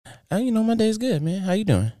My day's good, man. How you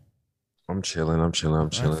doing? I'm chilling. I'm chilling. I'm All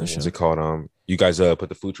right, for chilling. What's sure. it called? You guys put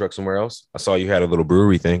the food truck somewhere else? I saw you had a little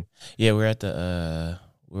brewery thing. Yeah, we're at the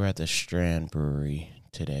Strand Brewery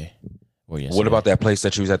today or What about yesterday. that place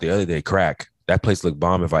that you was at the other day? Crack. That place looked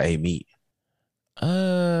bomb if I ate meat. I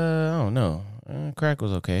don't know. Crack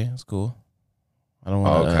was okay. It's cool. I don't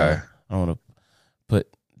want to. Oh, okay. I don't want to put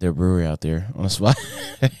their brewery out there on the spot.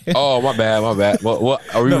 Oh, my bad. My bad. What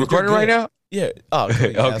are we No, you're recording right good. now? Yeah. Oh,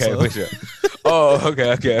 cool. You Okay, asshole. for sure. Oh,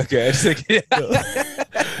 okay. I was thinking-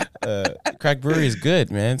 No. Crack Brewery is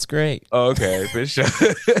good, man. It's great. okay, for sure.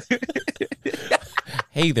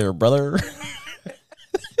 Hey there, brother.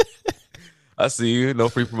 I see you. No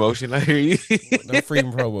free promotion. I hear you. No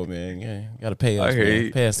freedom promo, man. Yeah, you gotta pay I us, hear man.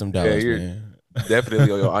 you. Pay us some Yeah, dollars, you're man.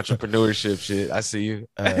 definitely on your entrepreneurship shit. I see you.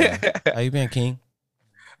 How you been, King?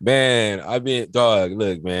 Man, I mean, dog,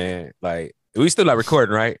 look, man. Like, we still not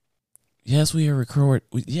recording, right? Yes, we are record.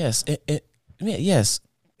 Yes, yes.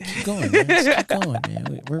 Keep going, man. Just keep going,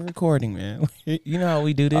 man. We're recording, man. You know how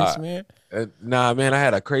we do this, Uh, man. nah, man, I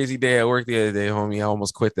had a crazy day at work the other day, homie. I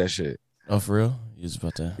almost quit that shit. Oh, for real? You was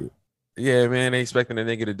about to? Yeah, man, they expecting a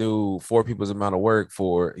nigga to do four people's amount of work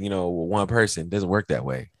for, one person. Doesn't work that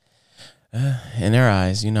way. In their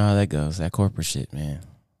eyes, you know how that goes. That corporate shit, man.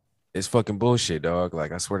 It's fucking bullshit, dog.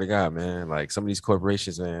 Like, I swear to God, man. Like, some of these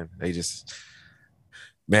corporations, man,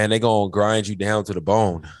 they gonna grind you down to the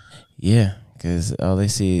bone. Yeah, because all they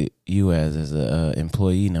see you as is a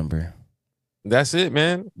employee number. That's it,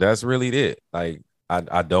 man. That's really it. Like,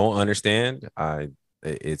 I don't understand.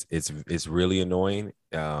 It's really annoying.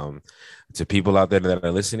 To people out there that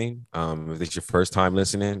are listening. If it's your first time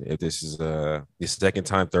listening, if this is your second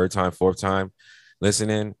time, third time, fourth time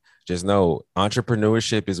listening, just know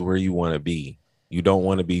entrepreneurship is where you want to be. You don't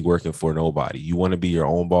want to be working for nobody. You want to be your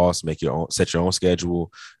own boss, set your own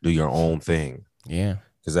schedule, do your own thing. Yeah.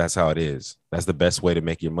 Because that's how it is. That's the best way to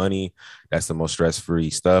make your money. That's the most stress-free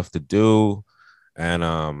stuff to do.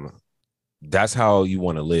 And that's how you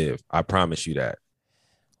want to live. I promise you that.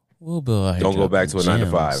 We'll Bill out here Don't go back dropping to a 9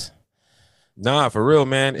 to 5. gems. Nah, for real,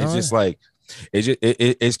 man. It's No, just like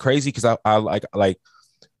it's crazy because I like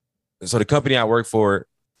so the company I work for,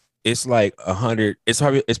 it's like 100. It's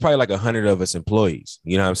probably like 100 of us employees.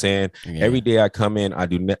 You know what I'm saying? yeah, Every day I come in,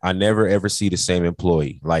 I never ever see the same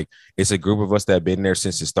employee. Like, it's a group of us that have been there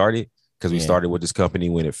since it started, because we yeah. started with this company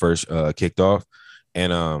when it first kicked off,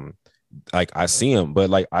 and like, I see them, but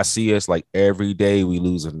like, I see us like every day we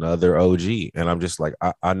lose another OG, and I'm just like,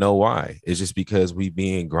 I know why. It's just because we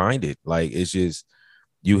being grinded. Like, it's just,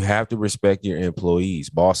 you have to respect your employees,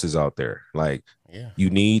 bosses out there. Like, Yeah. you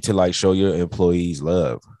need to like show your employees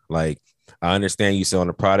love. Like, I understand you selling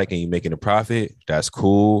a product and you making a profit. That's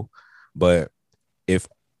cool. But if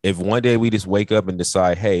if one day we just wake up and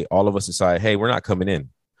decide, hey, all of us decide, hey, we're not coming in,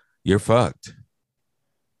 you're fucked.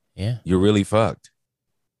 Yeah. You're really fucked.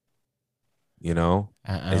 You know?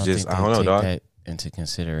 I It's don't just, think I they don't know, take dog. that into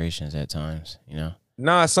considerations at times, you know?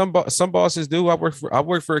 Nah, some bosses do. I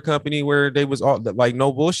work for a company where they was all like,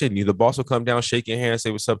 no bullshit. You, the boss will come down, shake your hand,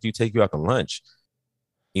 say what's up to you, take you out to lunch,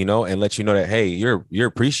 and let you know that, hey, you're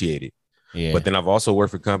appreciated. But Yeah. then I've also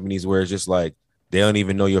worked for companies where it's just like, they don't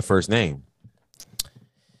even know your first name.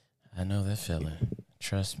 I know that feeling.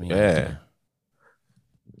 Trust me, I do. Yeah.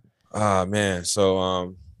 Ah, man.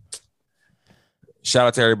 So shout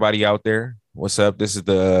out to everybody out there. What's up? This is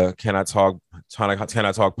the Can I Talk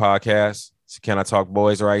podcast. It's Can I Talk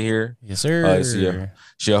Boys right here. Yes, This is your, sir.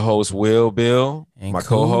 it's your host, Will Bill, And my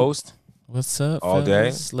cool. co-host What's up, all day.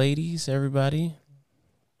 fellas, ladies, everybody?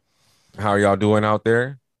 How are y'all doing out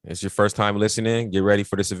there? It's your first time listening. Get ready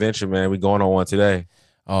for this adventure, man. We going on one today.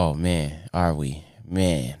 Oh man, are we?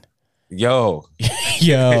 Man. Yo,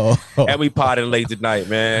 Yo. and we potting late tonight,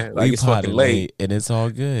 man. Like, We it's fucking potted late. late and it's all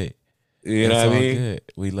good. You know It's what I all mean? good.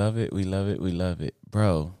 We love it. We love it. We love it.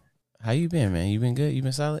 Bro, how you been, man? You been good? You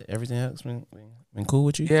been solid? Everything else been cool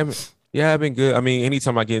with you? Yeah, I've been good. I mean,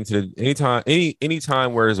 anytime I get into the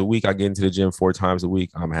anytime where it's a week I get into the gym 4 times a week,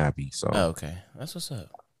 I'm happy. Oh, So okay. That's what's up.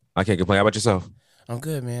 I can't complain. How about yourself? I'm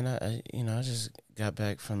good, man. I just got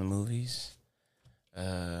back from the movies.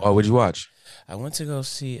 Uh Oh, what'd you watch? I went to go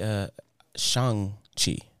see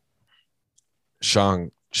Shang-Chi.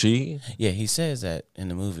 Shang-Chi? Yeah, he says that in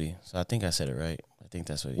the movie. So I think I said it right. I think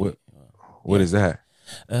that's what he What what yeah. is that?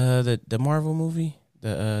 The Marvel movie,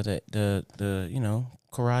 the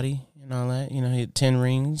karate and all that. He had 10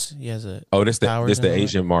 rings. He has a Oh, this the powers this and the all that.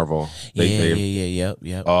 Asian Marvel. Yeah, They yeah, yeah,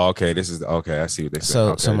 yep. Oh, okay. This is okay. I see what they said. So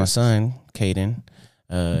Okay, my this is son, Caden,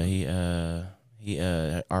 he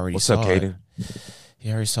already what's up, saw it. Caden? He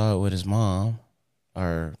already saw it with his mom,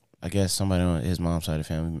 or I guess somebody on his mom's side of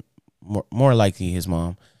the family, more likely his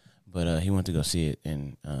mom. but he went to go see it,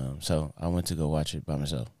 and so I went to go watch it by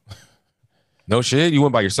myself. No shit. You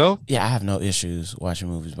went by yourself? Yeah, I have no issues watching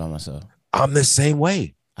movies by myself. I'm the same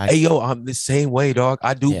way. Hey, yo, I'm the same way, dog.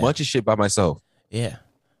 I do a bunch of shit by myself. Yeah.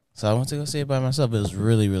 So I went to go see it by myself. It was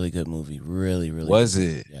really, really good movie. Really, really. Was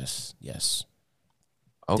good. it? Yes.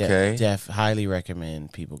 Okay. Highly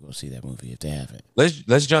recommend people go see that movie if they haven't.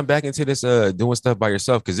 Let's jump back into this doing stuff by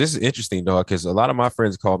yourself, because this is interesting, dog. Because a lot of my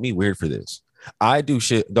friends call me weird for this. I do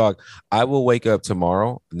shit, dog. I will wake up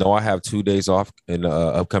tomorrow. No, I have 2 days off in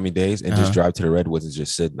upcoming days, and just drive to the Redwoods and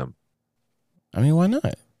just sit in them. I mean, why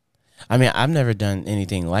not? I mean, I've never done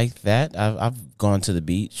anything like that. I've gone to the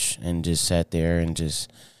beach and just sat there and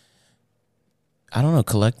just, I don't know,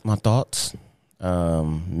 collect my thoughts,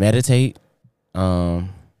 meditate,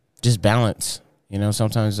 just balance. You know,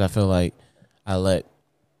 sometimes I feel like I let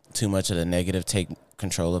too much of the negative take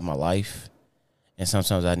control of my life, and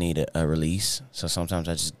sometimes I need a release. So sometimes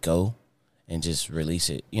I just go and just release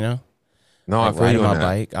it, you know? No, like I feel riding you on my that.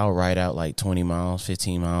 bike, I'll ride out like 20 miles,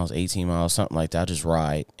 15 miles, 18 miles, something like that. I'll just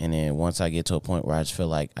ride. And then once I get to a point where I just feel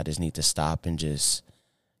like I just need to stop and just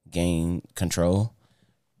gain control.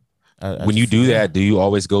 When you do that, do you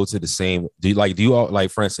always go to the same?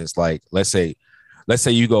 For instance, like let's say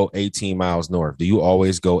you go 18 miles north. Do you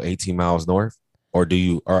always go 18 miles north, or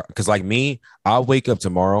because like me, I'll wake up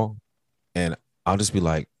tomorrow and I'll just be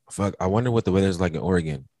like, fuck, I wonder what the weather is like in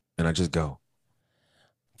Oregon, and I just go.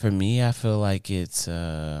 For me, I feel like it's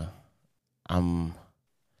the one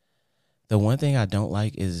thing I don't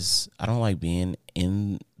like is I don't like being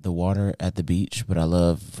in the water at the beach, but I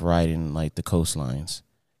love riding like the coastlines.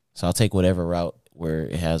 So I'll take whatever route where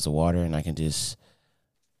it has the water, and I can just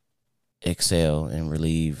exhale and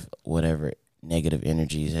relieve whatever negative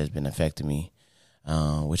energies has been affecting me,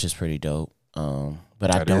 which is pretty dope.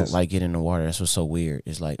 But I don't like getting in the water. That's what's so weird.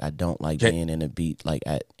 It's like I don't like being in the beach, like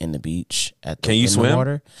in the beach Can you swim? The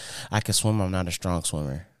water. I can swim. I'm not a strong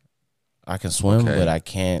swimmer. I can swim, but I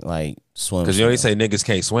can't like swim. Because you always say niggas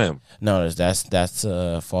can't swim. No, that's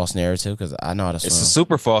a false narrative. Because I know how to swim. It's a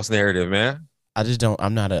super false narrative, man. I just don't.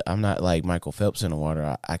 I'm not like Michael Phelps in the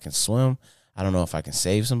water. I can swim. I don't know if I can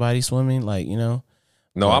save somebody swimming. Like, you know.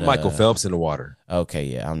 No, I'm Michael Phelps in the water. Okay,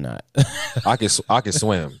 yeah, I'm not. I can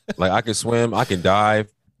swim. Like I can swim. I can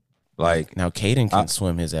dive. Like now, Caden can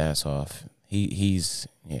swim his ass off. He's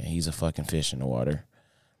a fucking fish in the water.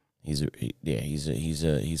 He's a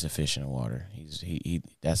fish in the water. He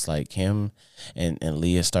that's like him, and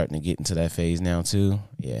Leah's starting to get into that phase now too.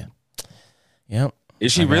 Yeah, yep.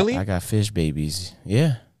 Is she really? I got fish babies.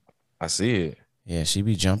 Yeah, I see it. Yeah, she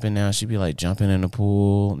be jumping now. She be like jumping in the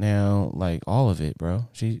pool now, like all of it, bro.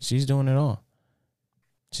 She's doing it all.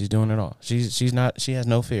 She's doing it all. She has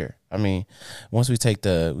no fear. I mean, once we take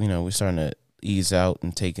we're starting to ease out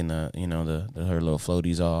and taking her little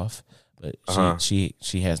floaties off, but she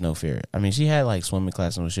has no fear. I mean, she had like swimming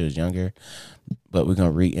classes when she was younger, but we're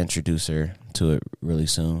gonna reintroduce her to it really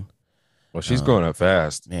soon. Well, she's growing up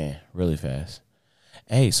fast. Man, really fast.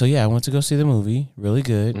 Hey, so yeah, I went to go see the movie. Really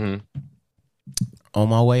good. Mm-hmm. On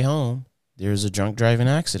my way home, there was a drunk driving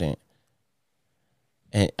accident.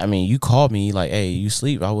 And I mean, you called me like, "Hey, you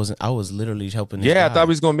sleep?" I was literally helping. Yeah, I thought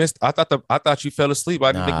we was gonna miss. I thought you fell asleep.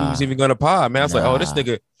 I didn't think we was even gonna pod, man. I was like, "Oh, this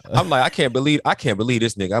nigga." I'm like, I can't believe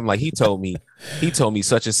this nigga. I'm like, he told me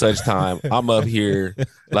such and such time. I'm up here,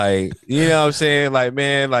 like, you know what I'm saying? Like,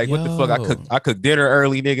 man, like, what the fuck? I cooked dinner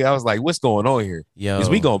early, nigga. I was like, what's going on here? Is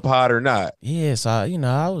we gonna pod or not? Yeah, so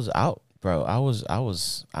I was out, bro. I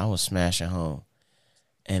was smashing home,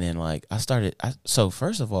 and then like so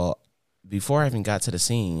first of all, before I even got to the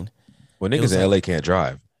scene, well, niggas in LA can't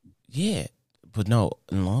drive. Yeah, but no,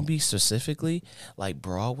 in Long Beach specifically, like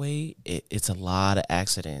Broadway, it's a lot of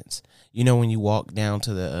accidents. You know, when you walk down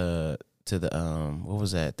to the what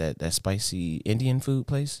was that spicy Indian food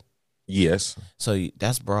place? Yes. So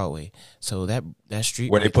that's Broadway. So that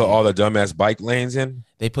street where they put all the dumbass bike lanes in.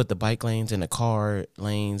 They put the bike lanes and the car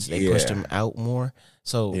lanes. They pushed them out more.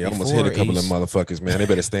 So yeah, almost hit a couple of motherfuckers, man. They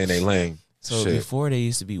better stay in their lane. So before they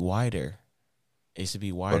used to be wider. It used to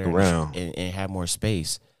be wider and have more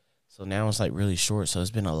space. So now it's like really short. So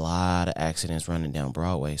it's been a lot of accidents running down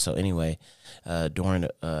Broadway. So anyway, during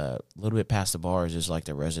a little bit past the bars is like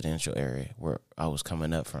the residential area where I was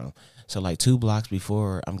coming up from. So like 2 blocks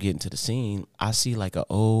before I'm getting to the scene, I see like an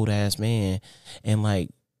old ass man and like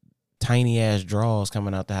tiny ass drawers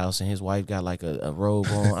coming out the house, and his wife got like a robe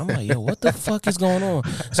on. I'm like, yo, what the fuck is going on?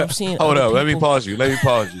 So I'm seeing. Hold up, let me pause you.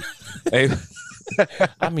 Hey.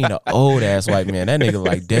 I mean, an old ass white man. That nigga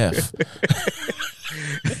like deaf.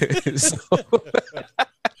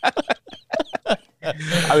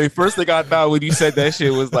 I mean, first thing I thought when you said that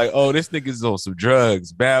shit was like, oh, this nigga's on some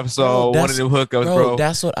drugs, bath salt, one of them hookups, bro.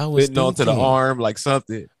 That's what I was thinking. Onto the arm, like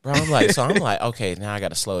something. Bro, I'm like, okay, now I got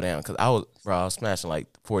to slow down because I was smashing like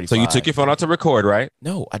 45. So you took your phone out to record, right?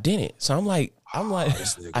 No, I didn't. So I'm like,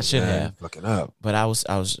 I should have. Fucking up. But I was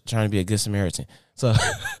trying to be a good Samaritan. So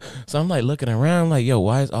I'm like looking around, like, yo,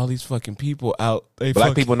 why is all these fucking people out?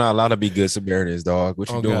 Black people not allowed to be good Samaritans, dog. What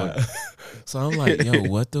you doing? God. So I'm like, yo,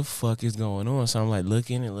 what the fuck is going on? So I'm like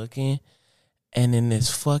looking, and then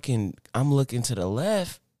I'm looking to the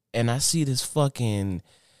left, and I see this fucking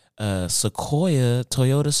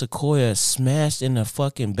Toyota Sequoia smashed in the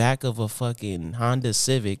fucking back of a fucking Honda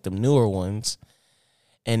Civic, the newer ones.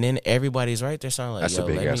 And then everybody's right there, so I'm like, that's a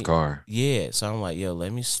big ass car. Yeah, so I'm like, yo,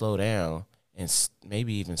 let me slow down and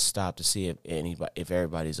maybe even stop to see if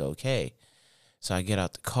everybody's okay. So I get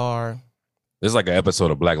out the car. This is like an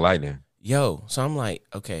episode of Black Lightning. Yo, so I'm like,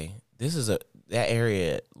 okay, this is that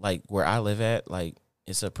area, like where I live at, like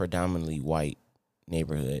it's a predominantly white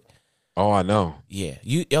neighborhood. Oh, I know. Yeah,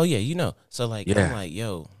 you know. So like, yeah. I'm like,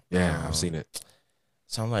 yo, yeah, I've seen it.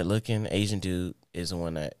 So I'm like looking. Asian dude is the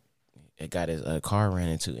one that got his car ran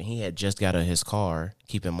into, and he had just got out of his car.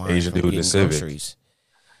 Keep in mind, Asian dude in the Civic. Groceries.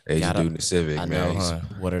 Asian dude in the Civic, I man. know, huh?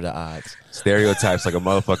 What are the odds? Stereotypes like a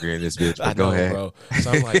motherfucker in this bitch. But go ahead, bro.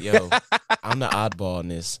 So I'm like, yo, I'm the oddball in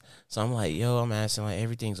this. So I'm like, yo, I'm asking like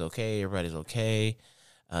everything's okay, everybody's okay.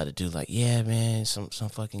 The dude like, yeah, man, some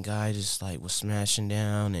fucking guy just like was smashing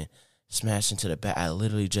down and smashing to the back. I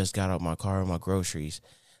literally just got out my car with my groceries.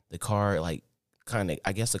 The car like kind of,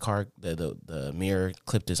 I guess the car, the mirror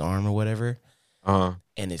clipped his arm or whatever, and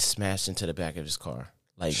it smashed into the back of his car.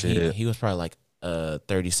 Like he was probably like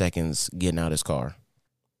 30 seconds getting out his car.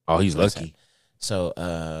 Oh, he's lucky. So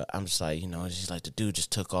I'm just like, it's just like the dude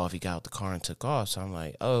just took off. He got out the car and took off. So I'm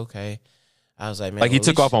like, oh, okay. I was like, man, like he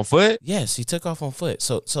took off on foot? Yes, he took off on foot.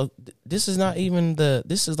 So this is not even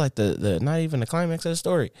this is like the not even the climax of the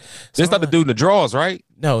story. So this not the dude in the drawers, right?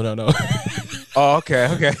 No. Oh, okay.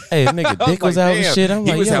 Hey, nigga, dick was out and shit. I'm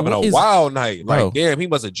like, he was having a wild night. Bro. Like, damn, he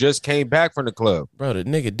must have just came back from the club. Bro, the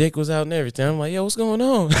nigga dick was out and everything. I'm like, yo, what's going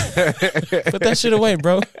on? Put that shit away,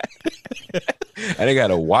 bro. And they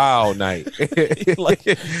got a wild night. Like,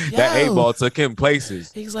 that 8-ball took him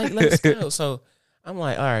places. He's like, let's go. So I'm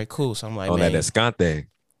like, all right, cool. So I'm like, on man. that Escante.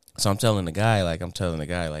 So I'm telling the guy,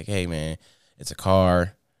 like, hey, man, it's a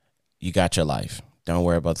car. You got your life. Don't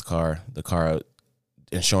worry about the car. The car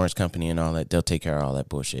insurance company and all that, they'll take care of all that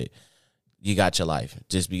bullshit. You got your life.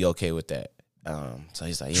 Just be okay with that. So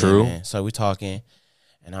he's like, yeah, true, man. So we talking,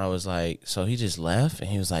 and I was like, so he just left, and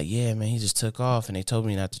he was like, yeah, man, he just took off, and they told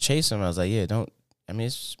me not to chase him. I was like, yeah, don't. I mean,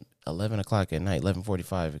 it's 11 o'clock at night,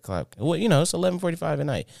 11:45 o'clock. Well, it's 11:45 at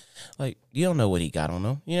night. Like, you don't know what he got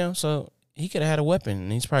on him, so he could have had a weapon,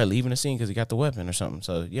 and he's probably leaving the scene because he got the weapon or something.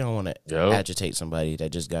 So you don't want to agitate somebody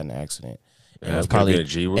that just got in an accident. And it was probably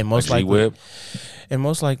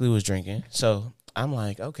most likely was drinking. So I'm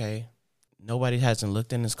like, okay, nobody hasn't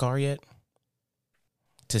looked in his car yet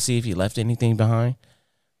to see if he left anything behind.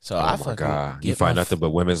 So I fucking God, you find nothing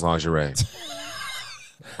but women's lingerie.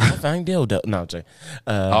 I find dildo. No, I'm sorry.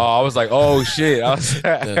 I was like, oh shit!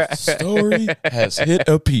 The story has hit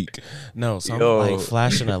a peak. No, so I'm like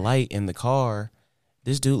flashing a light in the car.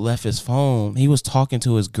 This dude left his phone. He was talking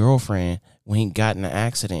to his girlfriend when he got in an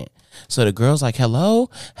accident. So the girl's like, hello?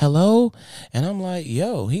 And I'm like,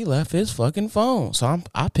 yo, he left his fucking phone. So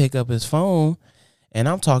I pick up his phone, and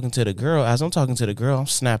I'm talking to the girl. As I'm talking to the girl, I'm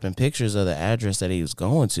snapping pictures of the address that he was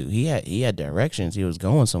going to. He had directions. He was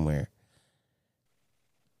going somewhere.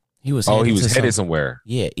 He was headed somewhere.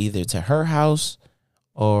 Yeah, either to her house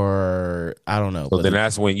or I don't know. So then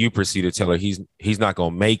that's when you proceed to tell her he's not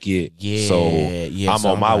gonna make it. Yeah, so yeah. I'm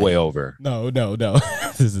on my way over. No.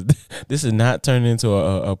 This is not turning into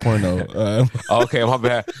a porno. Okay, my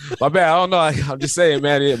bad. I don't know. I'm just saying,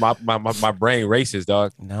 man. My brain races,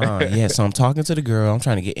 dog. No, yeah. So I'm talking to the girl. I'm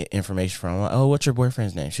trying to get information from her. I'm like, oh, what's your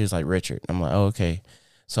boyfriend's name? She was like Richard. I'm like, oh, okay.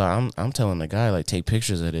 So I'm telling the guy, like, take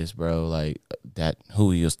pictures of this, bro, like that,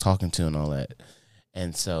 who he was talking to and all that.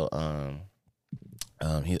 And so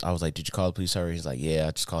I was like, did you call the police? He's like, yeah,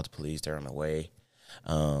 I just called the police. They're on the way.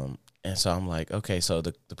 And so I'm like, okay. So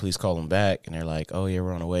the police call him back, and they're like, oh yeah,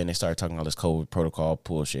 we're on the way. And they started talking all this COVID protocol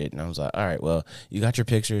bullshit. And I was like, all right, well, you got your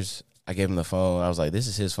pictures. I gave him the phone. I was like, this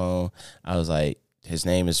is his phone. I was like, his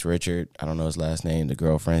name is Richard. I don't know his last name. The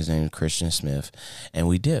girlfriend's name is Christian Smith. And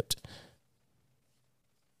we dipped.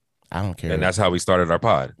 I don't care. And that's how we started our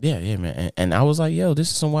pod. Yeah, man. And I was like, yo, this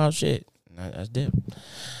is some wild shit. I dipped.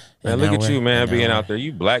 Man, look at you, man, being out there.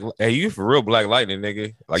 You black. Hey, you for real Black Lightning,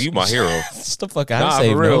 nigga. Like, you my hero. It's the fuck out of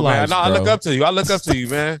save for real, no man. lives, bro. I look up to you.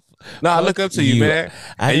 Man. No, I look up to you, man.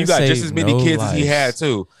 And you got just as many kids as he had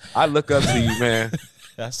too. I look up to you, man.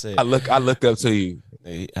 I look up to you.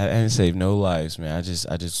 I didn't save no lives, man. I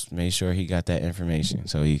just made sure he got that information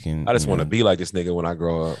so he can. I just want to be like this nigga when I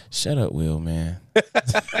grow up. Shut up, Will, man.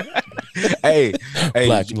 hey,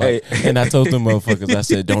 Black. And I told them motherfuckers, I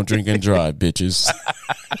said, don't drink and drive, bitches.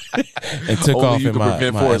 And took off in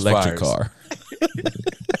my electric car.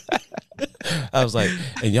 I was like,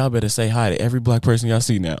 and y'all better say hi to every black person y'all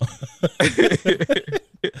see now.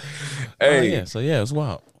 Hey, yeah. So yeah, it was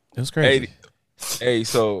wild. It was crazy. Hey,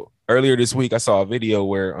 so earlier this week I saw a video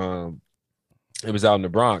where it was out in the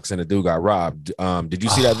Bronx and a dude got robbed. Did you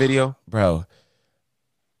see that video, bro?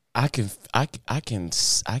 I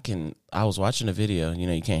was watching the video. You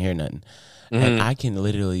know, you can't hear nothing. And I can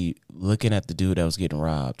literally, looking at the dude that was getting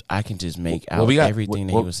robbed, I can just make out everything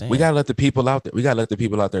that he was saying. We gotta let the people out there. We gotta let the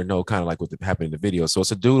people out there know kind of like what happened in the video. So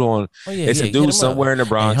it's a dude on. It's a dude somewhere in the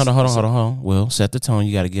Bronx. Hey, hold on. Will, set the tone.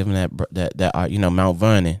 You got to give him that Mount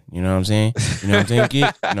Vernon. You know what I'm saying? You know what I'm saying,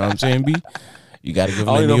 kid? You know what I'm saying, B? You got to give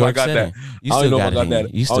him that New York setting. You still got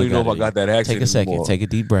it. You still got it. I got that accent. Take a second. Take a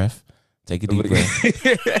deep breath. Take a deep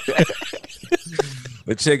breath.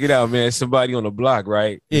 But check it out, man. Somebody on the block,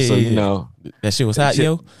 right? Yeah, so, you know. That shit was hot,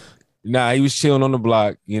 yo? Nah, he was chilling on the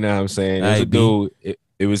block. You know what I'm saying? There's a dude.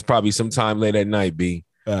 It was probably sometime late at night, B.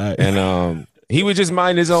 And he was just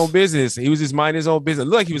minding his own business. He was just minding his own business.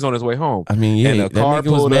 Look like he was on his way home. I mean, yeah, and that car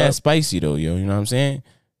nigga was mad spicy, though, yo. You know what I'm saying?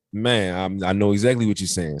 Man, I know exactly what you're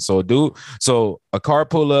saying. So a car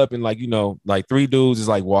pull up and like three dudes is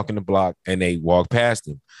like walking the block and they walk past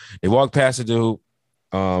him. They walk past the dude.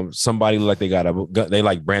 Somebody like they got a gun, they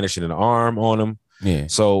like brandishing an arm on him. Yeah.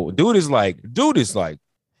 So dude is like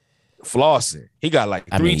flossing. He got like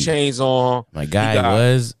three chains on. My guy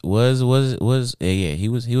was he was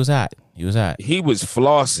hot. He was hot. He was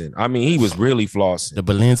flossing. I mean, he was really flossing. The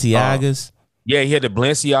Balenciagas. Yeah, he had the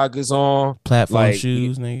Balenciagas on. Platform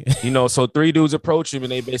shoes, nigga. You know, so three dudes approach him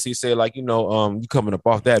and they basically say, like, you coming up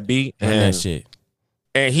off that beat. And that shit.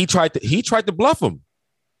 And he tried to bluff him.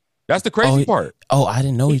 That's the crazy part. Oh, I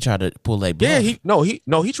didn't know he tried to pull that bluff. Yeah,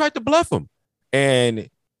 he tried to bluff him. And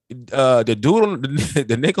the dude on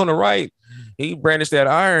the Nick on the right, he brandished that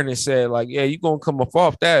iron and said, like, yeah, you gonna come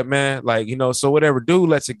off that, man. Like, so whatever, dude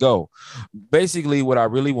lets it go. Basically, what I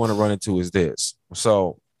really want to run into is this.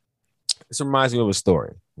 So this reminds me of a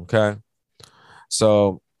story. Okay.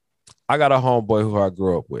 So I got a homeboy who I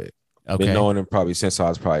grew up with. Okay. Been knowing him probably since I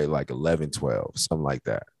was probably like 11, 12, something like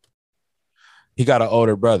that. He got an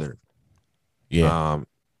older brother. Yeah.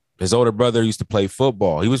 His older brother used to play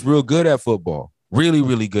football. He was real good at football. Really,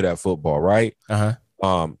 really good at football, right?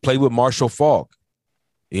 Played with Marshall Falk.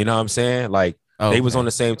 You know what I'm saying? Like they was on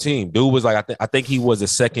the same team. Dude was like, I think he was a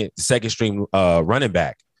second string running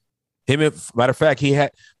back. Matter of fact,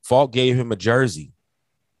 Falk gave him a jersey.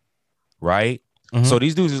 Right? Mm-hmm. So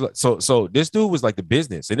these dudes so this dude was like the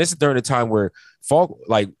business, and this is during the time where Falk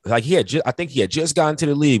like I think he had just gotten to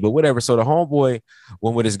the league, but whatever. So the homeboy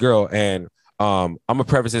went with his girl, and I'm gonna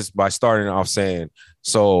preface this by starting off saying,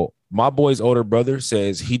 so my boy's older brother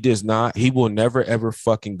says he will never ever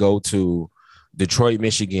fucking go to Detroit,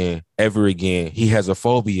 Michigan ever again. He has a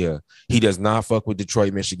phobia. He does not fuck with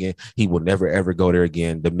Detroit, Michigan. He will never ever go there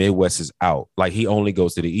again. The Midwest is out. Like he only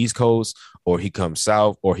goes to the East Coast, or he comes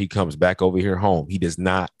south, or he comes back over here home. He does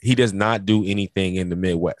not do anything in the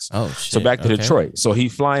Midwest. Oh, shit. So back to Detroit. So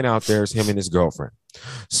he's flying out there. It's him and his girlfriend.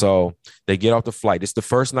 So they get off the flight. It's the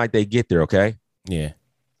first night they get there. Okay. Yeah.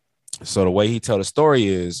 So the way he tell the story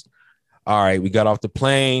is, all right, we got off the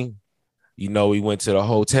plane. We went to the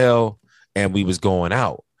hotel. And we was going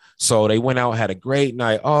out. So they went out, had a great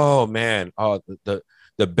night. Oh, man. Oh,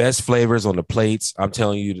 the best flavors on the plates. I'm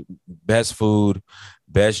telling you, best food,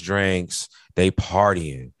 best drinks. They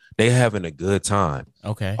partying. They having a good time.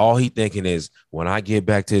 Okay. All he thinking is, when I get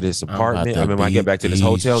back to this apartment, when I get back to this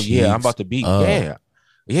hotel, I'm about to beat.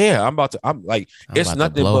 Yeah, I'm like, it's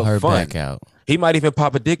nothing blow but her fun. Back out. He might even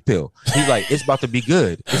pop a dick pill. He's like, it's about to be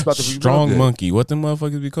good. It's about to be strong good. Monkey. What the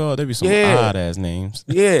motherfuckers be called? They be some odd ass names.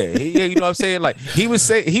 Yeah, you know what I'm saying? Like he was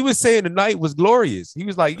saying the night was glorious. He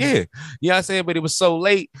was like, yeah, you know what I'm saying? But it was so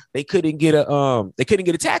late they couldn't get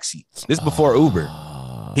a taxi. This is before Uber.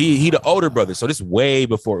 He the older brother, so this is way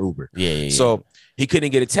before Uber. Yeah. So he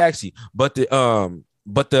couldn't get a taxi, but the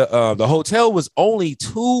hotel was only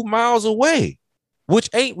 2 miles away, which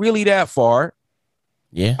ain't really that far.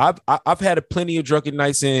 Yeah, I've had plenty of drunken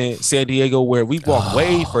nights in San Diego where we walked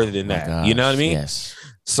way further than that. Gosh, you know what I mean? Yes.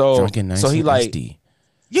 So drunken nights. So he like, SD.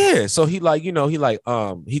 Yeah. So he like,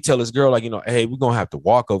 he tell his girl like, hey, we're gonna have to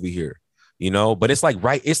walk over here. but it's like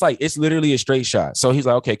it's literally a straight shot. So he's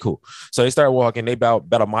like, okay, cool. So they start walking. They about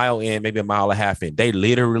a mile in, maybe a mile and a half in. They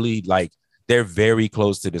literally like they're very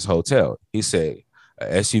close to this hotel. He said, a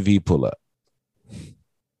SUV pull up.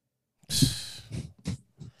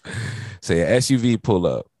 Say an SUV pull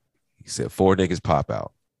up. He said 4 niggas pop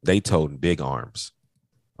out. They toting big arms.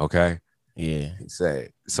 Okay. Yeah. He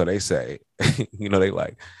said, so they say, they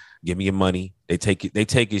like, give me your money. They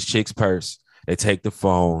take his chick's purse. They take the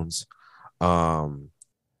phones. They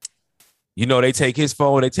take his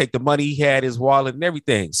phone. They take the money he had, his wallet, and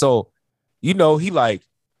everything. So, he like,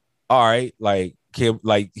 all right, like, can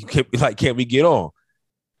we get on?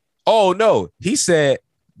 Oh no, he said,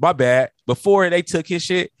 my bad. Before they took his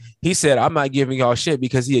shit, he said, I'm not giving y'all shit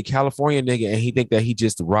because he a California nigga and he think that he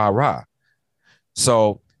just rah.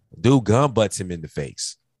 So dude gun butts him in the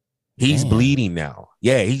face. He's bleeding now.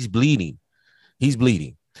 Yeah, he's bleeding.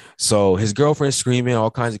 So his girlfriend's screaming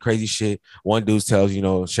all kinds of crazy shit. One dude tells,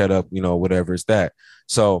 shut up, whatever it's that.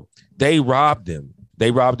 So they robbed him. They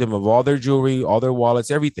robbed him of all their jewelry, all their wallets,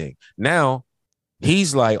 everything. Now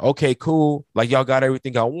he's like, okay, cool. Like, y'all got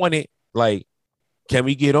everything I wanted. Like, can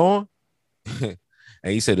we get on? And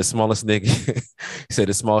he said the smallest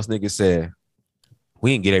nigga said,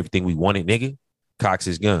 we didn't get everything we wanted, nigga. Cocks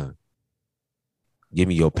his gun. Give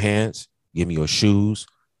me your pants. Give me your shoes.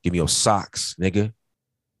 Give me your socks, nigga.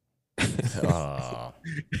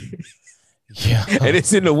 Yeah. And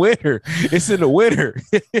it's in the winter. It's in the winter.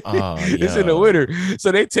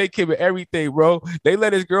 So they take him and everything, bro. They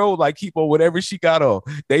let his girl like keep on whatever she got on.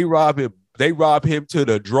 They rob him. They rob him to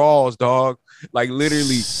the draws, dog. Like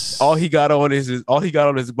literally, all he got on is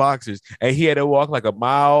boxers, and he had to walk like a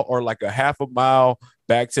mile or like a half a mile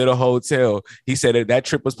back to the hotel. He said that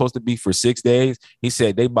trip was supposed to be for 6 days. He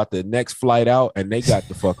said they bought the next flight out and they got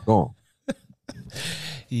the fuck on.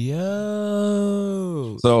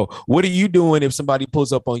 Yo. So what are you doing if somebody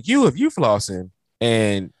pulls up on you if you flossing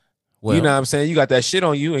and you know what I'm saying? You got that shit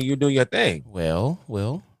on you and you're doing your thing.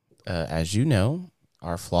 Well, as you know,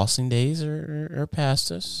 our flossing days are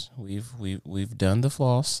past us. We've done the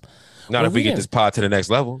floss. Not if we get this pod to the next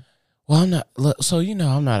level. Well, I'm not. So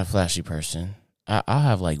I'm not a flashy person. I'll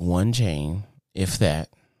have like one chain, if that,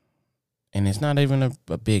 and it's not even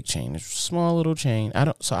a big chain. It's a small little chain. I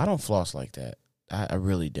don't floss like that. I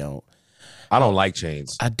really don't. I don't like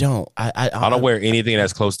chains. I don't. I don't wear anything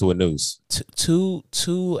that's close to a noose.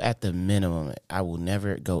 Two at the minimum. I will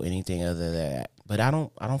never go anything other than that. But I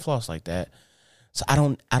don't floss like that. So I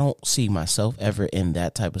don't see myself ever in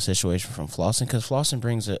that type of situation from flossing, because flossing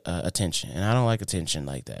brings attention, and I don't like attention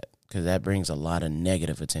like that, because that brings a lot of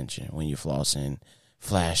negative attention when you're flossing,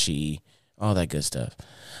 flashy, all that good stuff.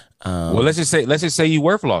 Well, let's just say you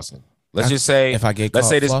were flossing. Let's just say if I get caught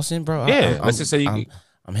flossing, bro. Yeah, let's just say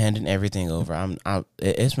I'm handing everything over.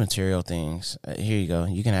 It's material things. Here you go.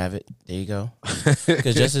 You can have it. There you go.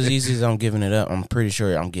 Because just as easy as I'm giving it up, I'm pretty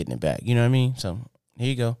sure I'm getting it back. You know what I mean? So here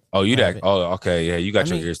you go. Oh, okay. Yeah, you got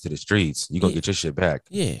your ears to the streets. You gonna get your shit back.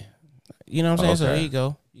 Yeah. You know what I'm saying? Okay. So here you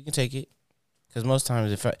go. You can take it. Because most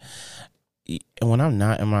times when I'm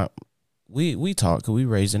not in my, we talk because we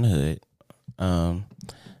raised in the hood. I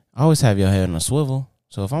always have your head on a swivel.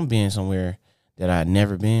 So if I'm being somewhere that I've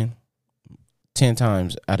never been, 10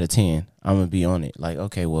 times out of 10, I'm going to be on it. Like,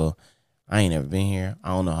 okay, well, I ain't never been here. I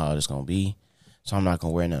don't know how it's going to be. So I'm not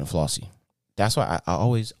going to wear nothing flossy. That's why I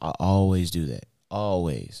always do that.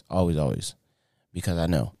 Always. Because I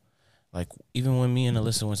know. Like, even when me and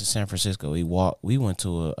Alyssa went to San Francisco, we went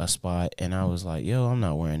to a spot, and I was like, yo, I'm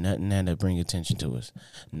not wearing nothing that'll bring attention to us.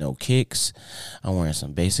 No kicks. I'm wearing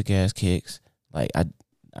some basic-ass kicks. Like,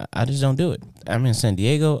 I just don't do it. I'm in San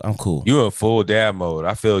Diego. I'm cool. You in full dad mode.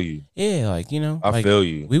 I feel you. Yeah, I feel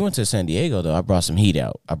you. We went to San Diego, though. I brought some heat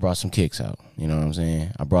out. I brought some kicks out. You know what I'm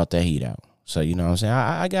saying? I brought that heat out. So, you know what I'm saying?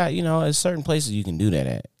 I got, there's certain places you can do that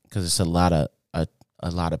at, because it's a lot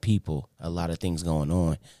of people, a lot of things going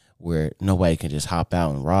on where nobody can just hop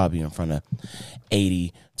out and rob you in front of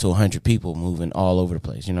 80 to 100 people moving all over the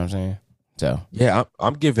place. You know what I'm saying? So yeah,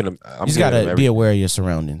 I'm giving them. You just gotta be aware of your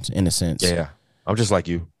surroundings, in a sense. Yeah, I'm just like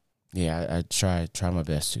you. Yeah, I try my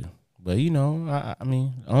best to. But I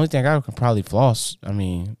mean, the only thing I can probably floss,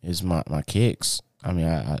 is my kicks.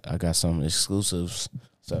 I got some exclusives.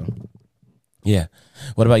 So yeah.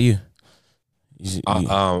 What about you?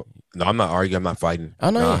 No, I'm not arguing. I'm not fighting.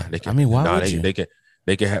 Oh no. Why would you?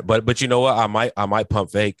 They can have, but you know what? I might pump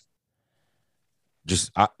fake. Just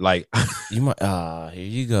like you might. Here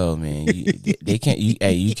you go, man. They can't.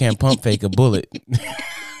 You can't pump fake a bullet.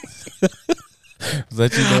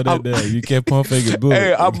 Let you know that now. You can't pump fake a bullet.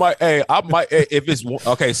 Hey, I might. If it's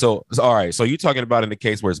okay. So all right. So you talking about in the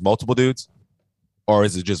case where it's multiple dudes, or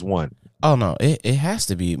is it just one? Oh no, it has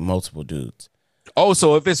to be multiple dudes. Oh,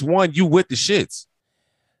 so if it's one, you with the shits.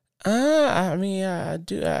 I mean, I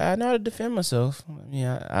do. I know how to defend myself. I mean,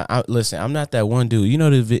 I listen. I'm not that one dude. You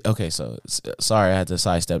know okay, so sorry, I had to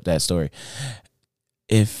sidestep that story.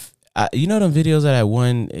 If you know them videos that I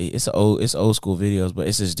won, it's old school videos, but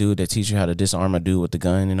it's this dude that teach you how to disarm a dude with the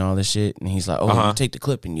gun and all this shit. And he's like, oh, you take the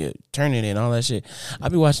clip and you turn it in, all that shit. I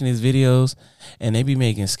be watching these videos and they be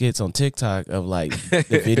making skits on TikTok of like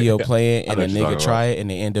the video playing and a nigga try it and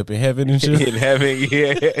they end up in heaven and shit. In heaven,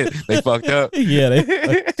 yeah. They fucked up. Yeah, they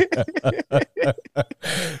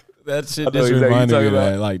that shit just reminded me of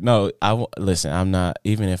that. Like, no, listen, I'm not,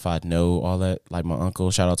 even if I know all that, like my uncle,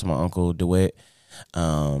 shout out to my uncle DeWitt,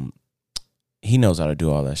 he knows how to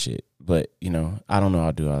do all that shit, but you know, I don't know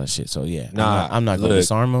how to do all that shit. So yeah, I'm not gonna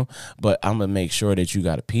disarm him, but I'm gonna make sure that you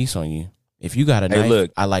got a piece on you. If you got a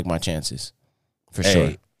knife, I like my chances for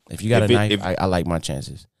sure. If you got a knife, I like my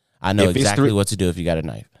chances. I know exactly what to do if you got a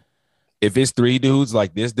knife. If it's three dudes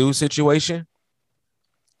like this dude situation,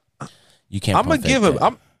 you can't. I'm gonna give him.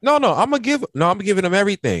 I'm giving him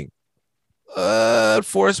everything.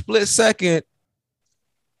 For a split second,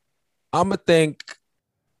 I'm gonna think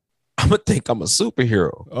I'm a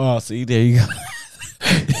superhero. Oh, see, there you go.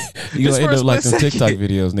 You gonna end up like them TikTok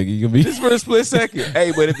videos, nigga. You gonna be just for a split second.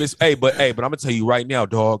 But I'm gonna tell you right now,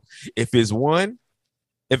 dog. If it's one,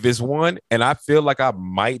 and I feel like I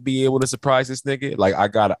might be able to surprise this nigga, like I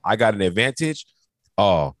got an advantage.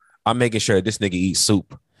 Oh, I'm making sure this nigga eats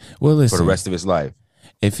soup. Well, listen, for the rest of his life.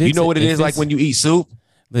 If you know what it is like when you eat soup.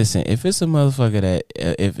 Listen, if it's a motherfucker that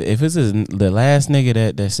if it's the last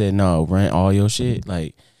nigga that said no, rent all your shit,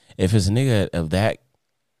 like if it's a nigga of that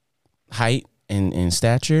height and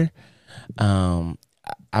stature, I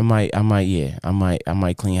might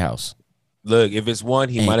clean house. Look, if it's one,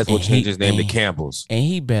 he might as well change his name to Campbell's. And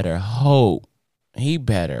he better hope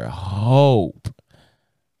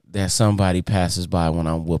that somebody passes by when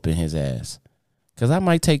I'm whooping his ass, cause I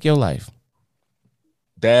might take your life.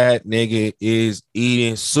 That nigga is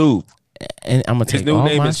eating soup, and I'm gonna take all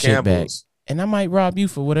my shit back, and I might rob you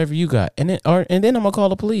for whatever you got, and then I'm gonna call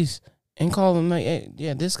the police and call them like, hey,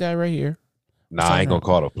 yeah, this guy right here. Nah, I ain't gonna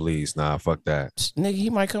call the police. Nah, fuck that. Nigga,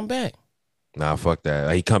 he might come back. Nah, fuck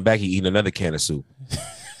that. He come back, he eating another can of soup.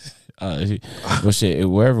 Well, shit,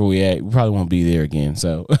 wherever we at, we probably won't be there again.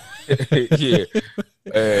 So yeah,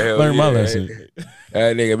 learn my lesson.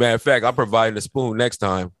 Nigga, matter of fact, I'm providing a spoon next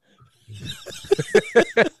time.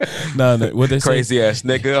 No, what they crazy say, ass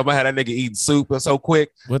nigga. I'm gonna have that nigga eating soup so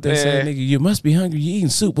quick. What they say, nigga, you must be hungry. You eating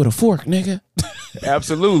soup with a fork, nigga.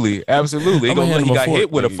 Absolutely. He gonna look like he got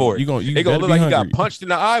hit with a fork. He gonna look like he got punched in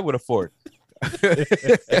the eye with a fork.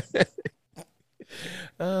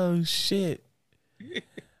 Oh shit.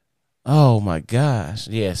 Oh my gosh.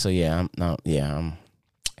 Yeah. So yeah, I'm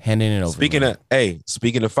handing it over.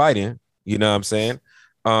 Speaking of fighting, you know what I'm saying?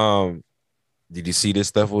 Did you see this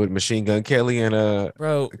stuff with Machine Gun Kelly and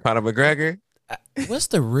Connor McGregor? What's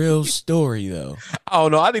the real story though? I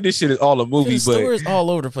don't know. I think this shit is all a movie. The story's all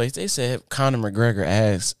over the place. They said Conor McGregor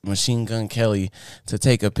asked Machine Gun Kelly to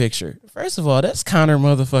take a picture. First of all, that's Conor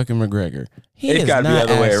motherfucking McGregor. It's got to be the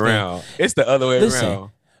other way around. It's the other way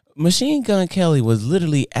around. Machine Gun Kelly was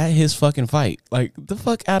literally at his fucking fight. Like, the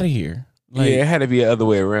fuck out of here. Like, yeah, it had to be the other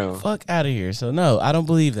way around. Fuck out of here. So no, I don't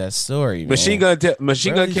believe that story. Man. Machine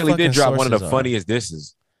Gun Kelly did drop one of the funniest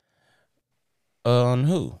disses. On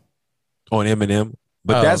who? On Eminem.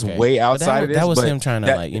 But that's way outside of this. That was him trying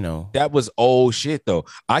to That was old shit though.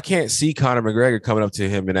 I can't see Conor McGregor coming up to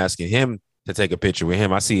him and asking him to take a picture with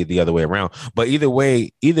him. I see it the other way around. But either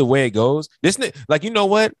way it goes. This, like, you know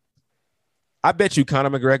what? I bet you Conor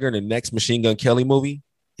McGregor in the next Machine Gun Kelly movie,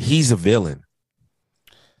 he's a villain.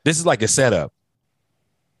 This is like a setup.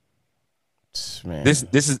 Man. This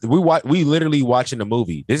is we literally watching the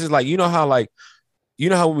movie. This is like, you know how when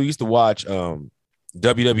we used to watch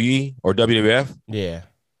WWE or WWF? Yeah.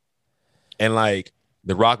 And like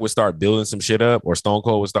The Rock would start building some shit up, or Stone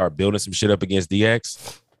Cold would start building some shit up against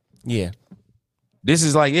DX. Yeah. This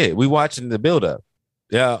is like it. We watching the build up.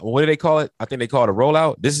 Yeah. What do they call it? I think they call it a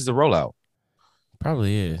rollout. This is a rollout.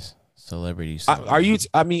 Probably is. Celebrity. Are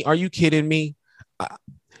you kidding me?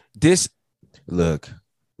 Look,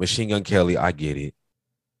 Machine Gun Kelly, I get it.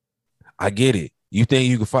 You think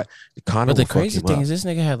you can fight? But the crazy thing is, this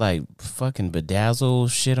nigga had like fucking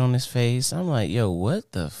bedazzled shit on his face. I'm like, yo,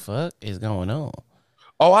 what the fuck is going on?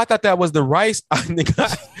 Oh, I thought that was the rice. I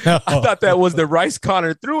thought that was the rice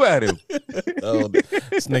Connor threw at him. Oh,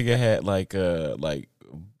 this nigga had like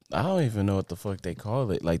I don't even know what the fuck they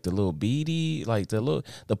call it. Like the little beady, like the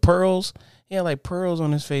pearls. He had like pearls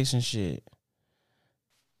on his face and shit.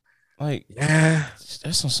 Like, yeah,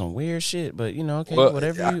 that's some weird shit. But you know, okay, well,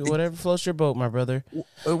 whatever floats your boat, my brother.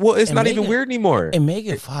 Well, it's And not even weird anymore. And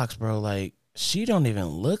Megan Fox, bro, like she don't even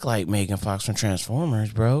look like Megan Fox from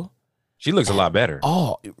Transformers, bro. She looks a lot better.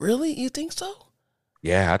 Oh, really? You think so?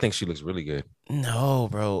 Yeah, I think she looks really good. No,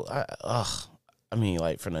 bro. I mean,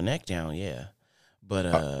 like from the neck down, yeah.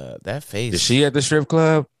 But that face. Is she at the strip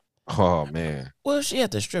club? Oh man. Well, she at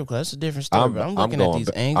the strip club. That's a different story. I'm looking at these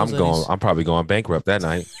angles. I'm probably going bankrupt that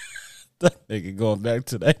night. That nigga going back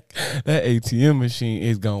to that ATM machine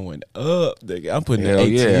is going up. Nigga. I'm putting the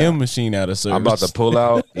ATM machine out of service. I'm about to pull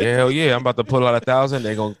out. Hell yeah, I'm about to pull out 1,000.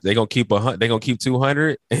 They gonna keep 100. They gonna keep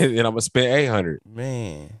 200, and then I'm gonna spend 800.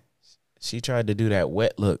 Man, she tried to do that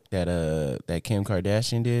wet look that Kim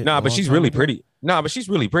Kardashian did. Nah, but she's really pretty. Nah, but she's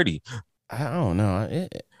really pretty. I don't know.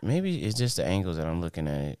 Maybe it's just the angles that I'm looking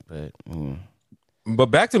at it, but. But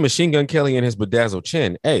back to Machine Gun Kelly and his bedazzled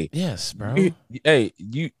chin. Hey, yes, bro.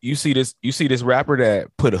 You see this? You see this rapper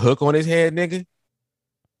that put a hook on his head, nigga?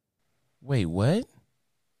 Wait, what?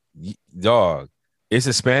 Dog, it's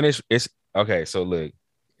a Spanish. It's okay. So look,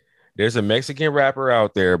 there's a Mexican rapper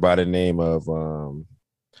out there by the name of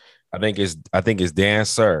I think it's Dan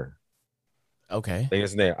Sir. Okay. I think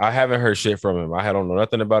his name. I haven't heard shit from him. I don't know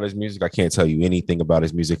nothing about his music. I can't tell you anything about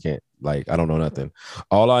his music. I don't know nothing.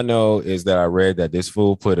 All I know is that I read that this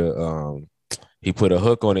fool put a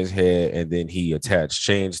hook on his head and then he attached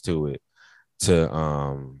chains to it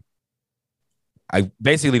to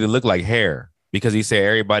basically to look like hair because he said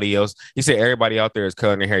everybody out there is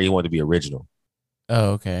cutting their hair. He wanted to be original.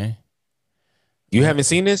 Oh, okay. You haven't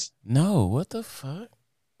seen this? No. What the fuck?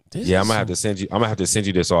 I'm gonna have to send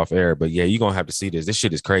you this off air, but yeah, you're gonna have to see this. This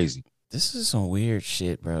shit is crazy. This is some weird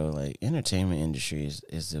shit, bro. Like entertainment industry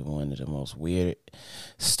is the one of the most weird.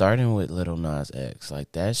 Starting with Lil Nas X,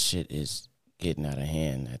 like that shit is getting out of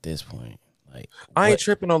hand at this point. Like I ain't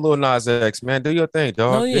tripping on Lil Nas X, man. Do your thing,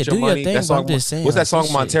 dog. No, yeah, get your do money. Your thing. That song, I'm just saying, what's that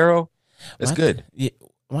song, Montero? That's good. Yeah,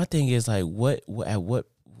 my thing is like, what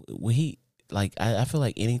he. Like, I feel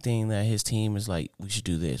like anything that his team is like, we should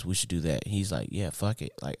do this, we should do that. He's like, yeah, fuck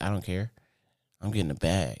it. Like, I don't care. I'm getting a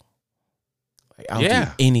bag. Like, I'll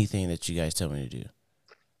do anything that you guys tell me to do.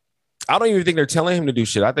 I don't even think they're telling him to do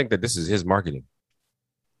shit. I think that this is his marketing.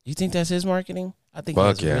 You think that's his marketing? I think he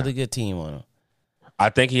has a really good team on him. I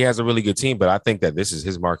think he has a really good team, but I think that this is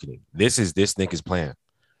his marketing. This is this nigga's plan.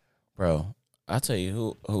 Bro, I'll tell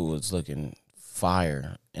you who was looking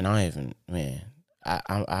fire. And I'm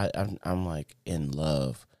like in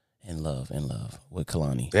love with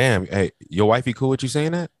Kalani. Damn, hey, your wifey cool with you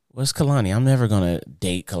saying that? What's Kalani? I'm never gonna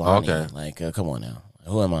date Kalani. Okay, like come on now.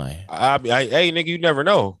 Who am I? Hey, nigga, you never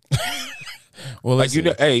know. Well, like you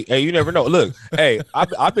never know. Look, hey,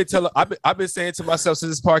 I've been saying to myself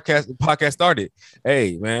since this podcast started.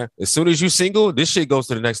 Hey, man, as soon as you single, this shit goes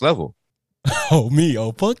to the next level. Oh me,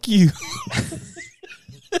 fuck you.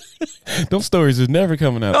 Those stories is never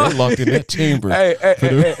coming out. They're locked in that chamber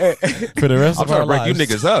for the rest of our lives. I'm trying to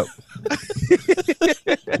break you niggas up.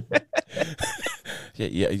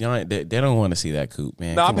 Yeah, they don't want to see that coop,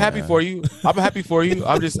 man. No, I'm happy for you. I'm happy for you.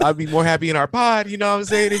 I'd be more happy in our pod. You know what I'm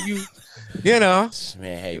saying? If you know.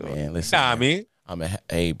 Man, hey, man, listen. Nah, man.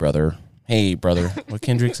 Hey, brother. Hey, brother. What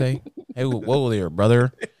Kendrick say? Hey, whoa there,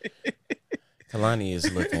 brother. Kalani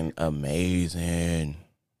is looking amazing.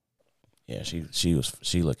 Yeah, she's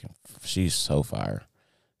so fire.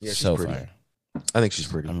 Yeah, she's so pretty. Fire. I think she's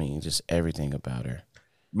pretty. I mean, just everything about her.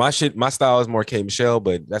 My style is more K Michelle,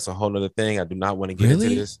 but that's a whole nother thing. I do not want to get into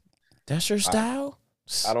this. That's your style?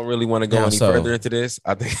 I don't really want to go any further into this.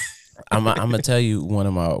 I think I'm gonna tell you one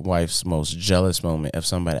of my wife's most jealous moment of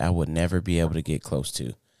somebody I would never be able to get close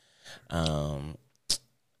to. Rihanna.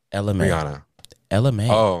 LMA.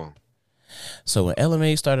 Oh. So when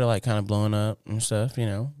LMA started like kind of blowing up and stuff, you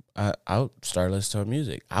know, I started listening to her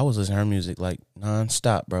music. I was listening to her music like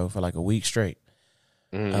nonstop, bro, for like a week straight.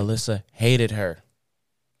 Alyssa hated her.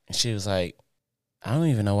 And she was like, I don't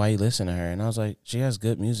even know why you listen to her. And I was like, she has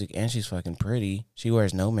good music and she's fucking pretty. She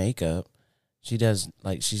wears no makeup. She does,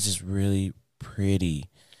 like, she's just really pretty.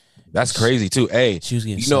 That's crazy too. Hey, she was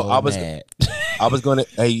getting mad. I was gonna.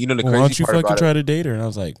 Hey, you know the crazy part. Why don't you fucking try to date her? And I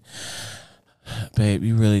was like, babe,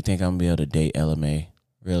 you really think I'm gonna be able to date LMA?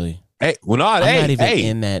 Really? Hey, well, no, I'm not even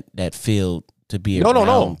in that field to be around.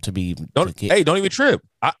 No. To be. Don't even trip.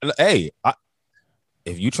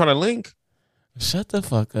 If you trying to link, shut the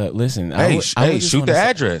fuck up. Listen, shoot the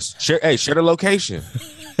address. Share the location.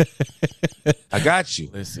 I got you.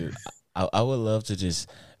 Listen, I would love to just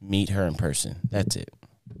meet her in person. That's it.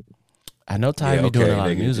 I know Ty be doing a lot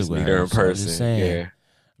of music with her. In person.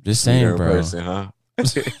 Just saying, bro. In person, huh?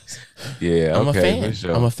 Yeah, I'm a fan.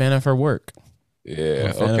 Sure. I'm a fan of her work. I'm Yeah.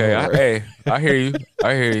 a fan of Okay. her. Hey, I hear you.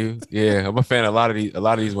 I hear you. Yeah, I'm a fan of a lot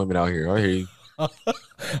of these women out here. I hear you.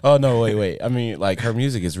 Oh no, wait. I mean, like her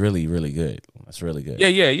music is really, really good. That's really good.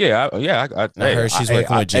 Yeah. And I heard she's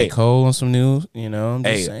working with J. Cole on some new. I'm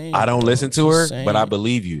just saying. I don't listen to Just her, but I saying.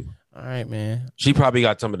 believe you. All right, man. She probably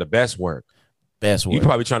got some of the best work. Best You work.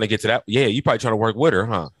 probably trying to get to that. Yeah, you probably trying to work with her,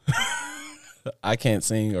 huh? I can't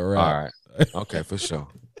sing or rap. All right. Okay, for sure.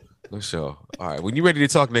 For sure. All right. When you ready to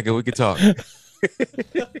talk, nigga, we can talk.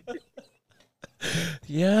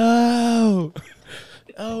 Yo.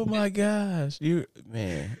 Oh my gosh.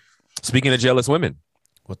 Man. Speaking of jealous women.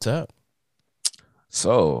 What's up?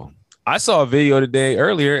 So I saw a video today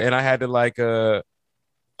earlier and I had to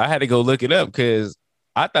go look it up because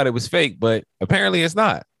I thought it was fake, but apparently it's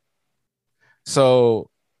not. So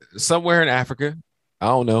somewhere in Africa, I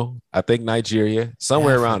don't know. I think Nigeria,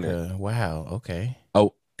 somewhere around there. Wow. Okay.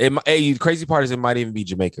 Oh, the crazy part is it might even be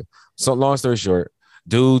Jamaica. So long story short,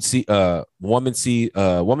 woman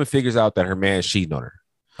figures out that her man's cheating on her.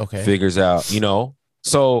 Okay. Figures out,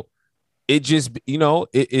 so it just,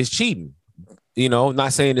 it is cheating.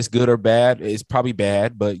 Not saying it's good or bad. It's probably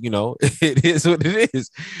bad, but it is what it is.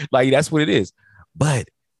 Like that's what it is. But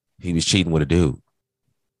he was cheating with a dude.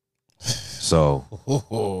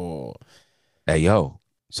 So, hey yo,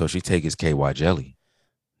 so she take his KY jelly.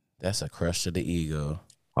 That's a crush to the ego.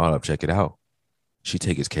 Hold up, check it out. She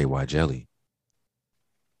take his KY jelly,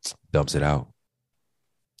 dumps it out,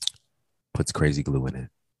 puts crazy glue in it.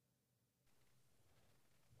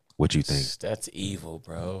 What you think? That's evil,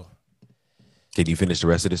 bro. Can you finish the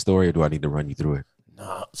rest of the story, or do I need to run you through it?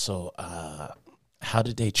 No. So, how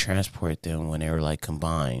did they transport them when they were like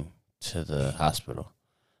combined to the hospital?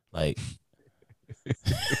 Like,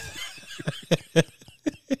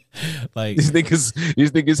 like these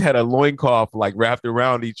niggas had a loincloth like wrapped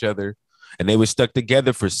around each other, and they were stuck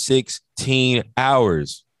together for 16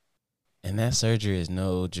 hours. And that surgery is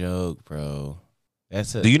no joke, bro.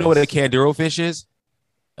 Do you know what a Kanduro fish is?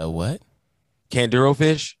 A what? Kanduro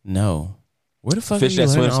fish? No. Where the fuck fish are you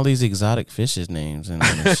learning all these exotic fishes names and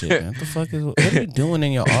all this shit, man? What the fuck what are you doing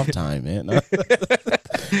in your off time, man?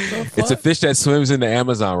 It's a fish that swims in the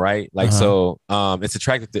Amazon, right? Like so, it's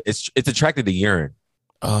attracted to urine.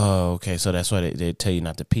 Oh, okay. So that's why they tell you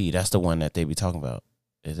not to pee. That's the one that they be talking about.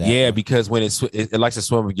 Is that yeah, one? Because when it likes to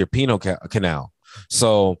swim with your penile canal.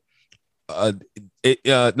 So,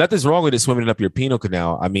 nothing's wrong with it swimming up your penile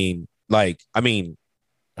canal. I mean,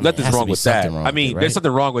 nothing's wrong with that. There's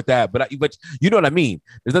something wrong with that, but you know what I mean?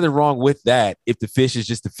 There's nothing wrong with that if the fish is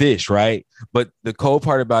just a fish, right? But the cold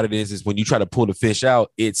part about it is when you try to pull the fish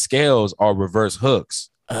out, its scales are reverse hooks.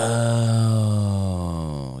 Oh,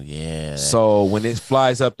 yeah. So when it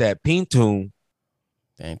flies up that pintoon,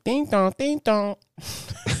 ding dong, ding dong.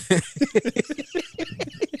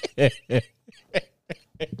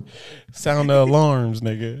 Sound the alarms,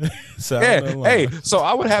 nigga. Alarms. Hey, so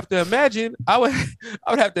I would have to imagine. I would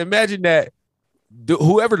have to imagine that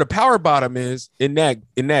whoever the power bottom is in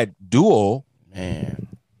that duel, man,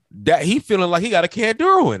 that he feeling like he got a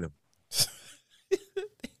Kanduro in him.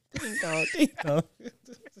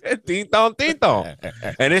 Ding dong, ding dong.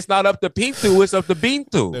 And it's not up to Pintu, it's up to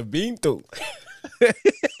Bintu. The Bintu.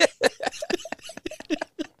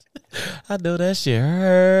 I know that shit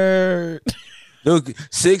hurt. Dude,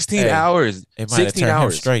 16 hours. It might 16 have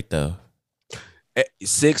hours straight though.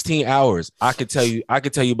 16 hours. I could tell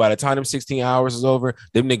you by the time them 16 hours is over,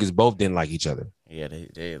 them niggas both didn't like each other. Yeah,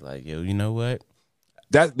 they like, yo, you know what?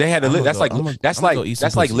 That they had to live. That's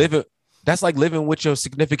like living with your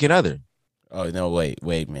significant other. Oh no,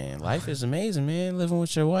 wait, man. Life is amazing, man. Living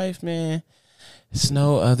with your wife, man. It's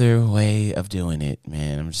no other way of doing it,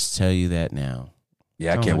 man. I'm just telling you that now.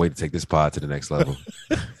 Yeah, I can't wait to take this pod to the next level.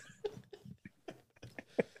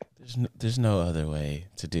 There's no other way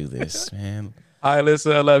to do this, man. Hi,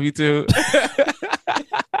 Alyssa. I love you too.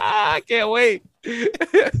 I can't wait.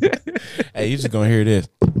 Hey, you just gonna hear this.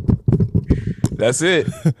 That's it.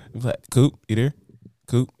 Like, Coop, you there?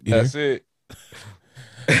 Coop, you there? That's it.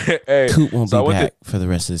 Hey, Coop won't be back for the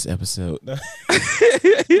rest of this episode.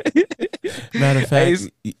 Matter of fact,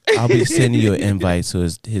 I'll be sending you an invite to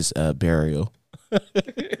his burial.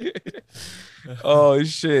 Oh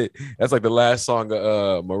shit, that's like the last song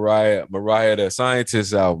of Mariah the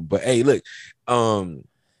Scientist album. But hey, look,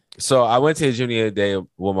 so I went to the gym the other day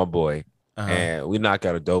with my boy, and we knocked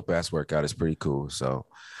out a dope ass workout. It's pretty cool. So,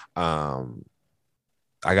 I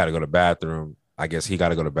got to go to the bathroom. I guess he got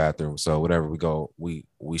to go to the bathroom. So whatever, we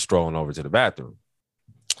strolling over to the bathroom.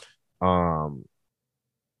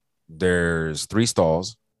 There's 3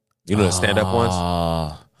 stalls. You know the stand up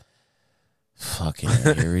ones. Fucking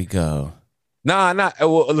here we go. Nah.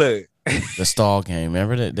 Well, look, The stall game.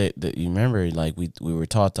 Remember that you remember like we were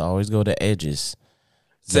taught to always go to edges,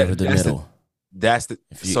 never the middle. If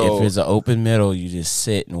it's an open middle, you just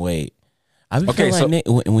sit and wait. I be feeling like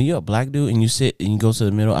when you're a black dude and you sit and you go to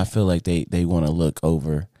the middle, I feel like they want to look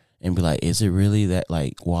over and be like, is it really that,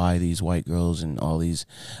 like, why these white girls and all these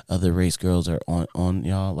other race girls are on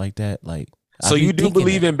y'all like that? Like, so you do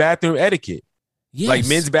believe in bathroom etiquette? Yes. Like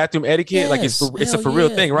men's bathroom etiquette? Yes. Like it's a for real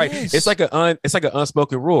thing, right? Yes. It's like an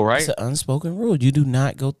unspoken rule, right? It's an unspoken rule. You do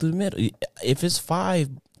not go through the middle. If it's 5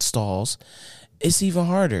 stalls, it's even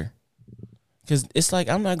harder. Because it's like,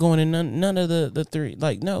 I'm not going in none of the 3.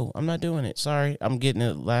 Like, no, I'm not doing it. Sorry, I'm getting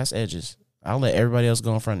the last edges. I'll let everybody else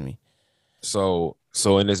go in front of me. So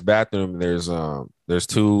in this bathroom, there's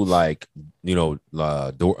 2 like, door,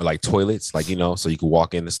 like toilets, like, so you can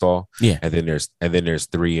walk in the stall. Yeah. And then there's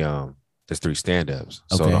 3 stand-ups.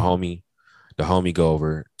 Okay. So the homie go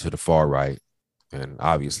over to the far right, and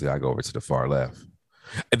obviously I go over to the far left.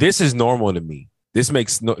 This is normal to me. This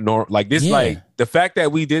makes like the fact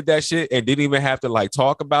that we did that shit and didn't even have to like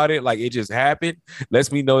talk about it, like it just happened,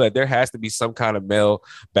 lets me know that there has to be some kind of male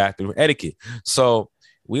bathroom etiquette. So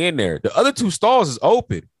we in there. The other 2 stalls is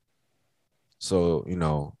open. So,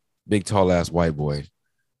 big tall ass white boy,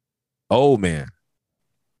 old man,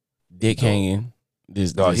 dick hanging. He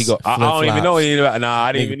go. I don't even know anything about. Nah,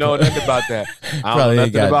 I didn't even know nothing about that. I don't know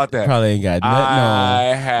nothing about that. Probably ain't got nothing on. I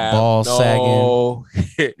have ball sagging.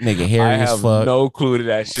 Nigga, hairy as fuck. I have no clue to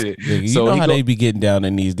that shit. Nigga, you know how they be getting down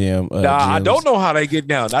in these damn. Nah, gyms. I don't know how they get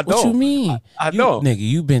down. I don't. What you mean? I know, nigga.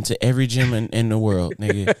 You been to every gym in the world,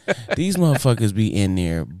 nigga. These motherfuckers be in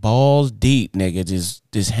there balls deep, nigga,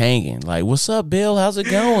 just hanging. Like, what's up, Bill? How's it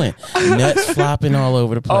going? Nuts flopping all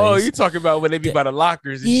over the place. Oh, you talking about when they be by the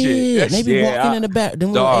lockers and shit? Yeah, they be walking in the back.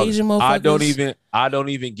 Them little Asian motherfuckers. I don't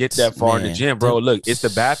even get that far in the gym, bro. Look, it's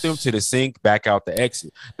the bathroom to the sink, back out the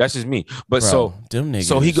exit. That's just me. But them niggas.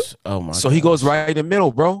 So he goes right in the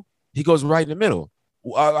middle, bro. He goes right in the middle.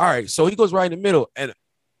 All right, so he goes right in the middle, and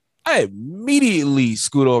I immediately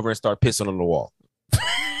scoot over and start pissing on the wall.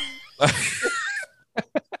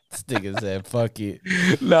 This nigga said, "Fuck it."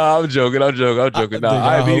 I'm joking.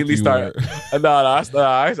 I immediately start. I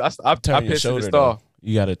pissed in the stall.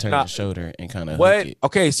 You got to turn your shoulder and kind of what?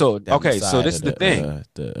 Okay, so this is the thing.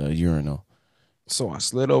 The urinal. So I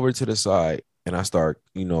slid over to the side and I start,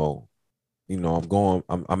 I'm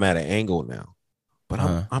at an angle now, but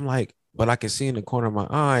I'm like, but I can see in the corner of my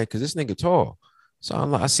eye because this nigga tall. So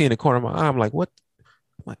I see in the corner of my eye. I'm like, what?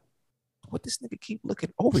 What this nigga keep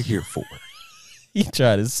looking over here for? He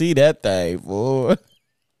try to see that thing, boy.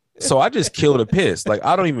 So I just killed a piss. Like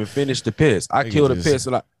I don't even finish the piss. I killed a piss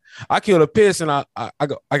and I killed a piss and I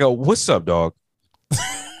go, what's up, dog?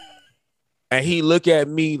 And he look at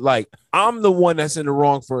me like I'm the one that's in the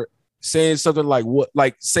wrong for saying something like what,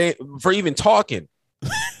 like saying for even talking.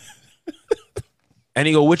 And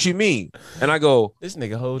he go, what you mean? And I go, this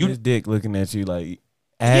nigga hold his dick looking at you like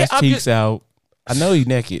ass cheeks out. I know he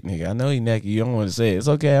naked, nigga. I know he naked. You don't want to say it. It's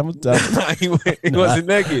okay. I'm gonna tell you. He wasn't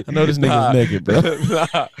naked. I know this nigga's naked, bro.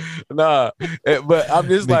 Nah. But I'm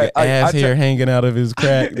just nigga, like ass hair hanging out of his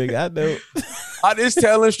crack. Nigga, I know. I just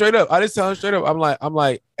tell him straight up. I'm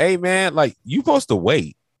like, hey man, like you supposed to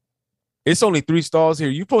wait. It's only 3 stalls here.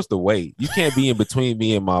 You supposed to wait. You can't be in between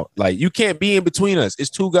me and you can't be in between us.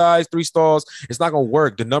 It's 2 guys, 3 stalls. It's not gonna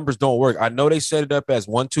work. The numbers don't work. I know they set it up as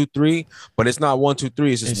 1, 2, 3, but it's not 1, 2,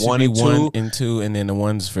 3. It's just 1 and 2. 1 and 2, and then the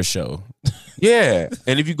ones for show. Yeah.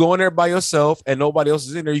 And if you go in there by yourself and nobody else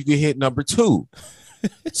is in there, you can hit number 2.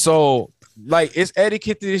 So like it's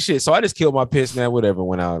etiquette to this shit. So I just killed my piss, man. Whatever.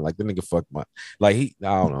 Went out like the nigga fucked my I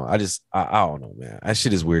don't know. I don't know, man. That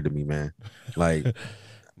shit is weird to me, man. Like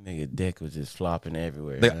nigga dick was just flopping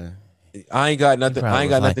everywhere. Like, I ain't got nothing. I ain't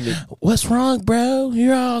got nothing. What's wrong, bro?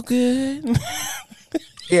 You're all good.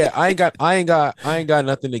 Yeah, I ain't got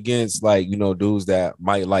nothing against like, dudes that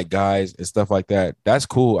might like guys and stuff like that. That's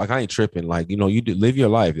cool. Like I ain't tripping. Like, you live your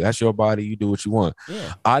life. That's your body. You do what you want.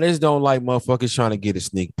 Yeah. I just don't like motherfuckers trying to get a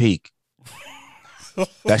sneak peek.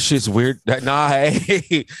 That shit's weird.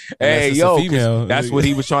 Hey, yo, that's what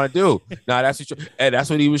he was trying to do. That's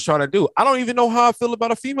what he was trying to do. I don't even know how I feel about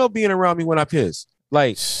a female being around me when I piss.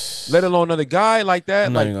 Like, let alone another guy like that.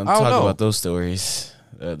 I'm not even gonna talk about those stories.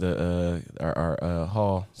 Our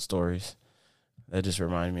hall stories. That just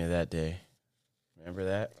reminded me of that day. Remember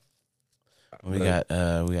that? We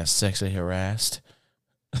got sexually harassed.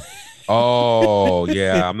 Oh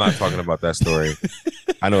yeah, I'm not talking about that story.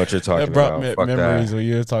 I know what you're talking about. Fuck memories that. When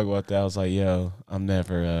you were talking about that, I was like, yo, I'm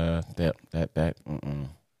never that.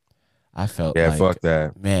 I felt fuck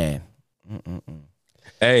that, man.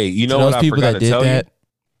 Hey, you know what I forgot to tell you?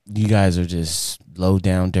 You guys are just low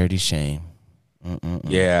down, dirty shame.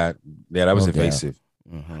 Yeah, that was invasive.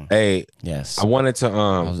 Mm-hmm. Hey, yes, I wanted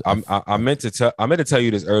to I meant to tell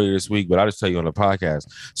you this earlier this week, but I'll just tell you on the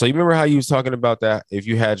podcast. So you remember how you was talking about that if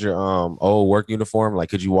you had your old work uniform, like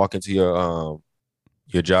could you walk into your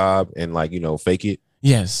job and like, fake it?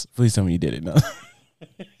 Yes, please tell me you did it. No.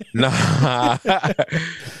 Nah.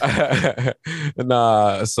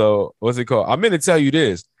 Nah. So what's it called? I meant to tell you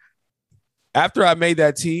this. After I made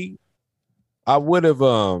that tee, I would have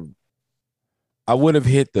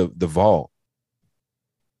hit the vault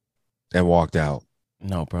and walked out.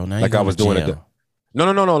 No, bro. Now Like you I was doing it.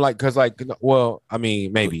 No. Like, cause like, well, I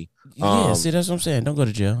mean, maybe. Yeah, see, that's what I'm saying. Don't go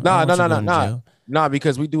to jail. Nah,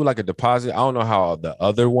 because we do like a deposit. I don't know how the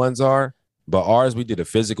other ones are, but ours, we did a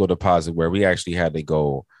physical deposit where we actually had to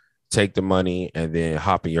go take the money and then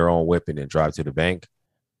hop in your own whip and then drive to the bank.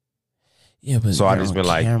 Yeah, but so I just been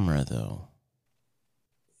like, camera though.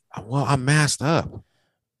 Well, I'm masked up.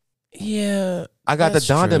 Yeah, I got the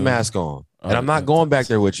Donda mask on, and I'm not going back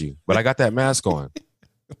there with you, but I got that mask on.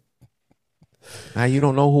 Now you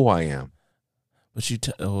don't know who I am. But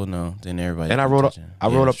oh no, then everybody. And I rode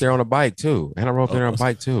up there on a bike too,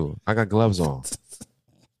 I got gloves on.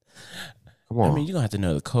 Come on. I mean, you're gonna have to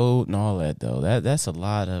know the code and all that though. That's a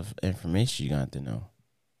lot of information you're gonna have to know.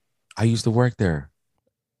 I used to work there.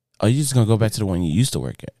 Oh, you just gonna go back to the one you used to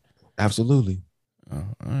work at? Absolutely. Oh,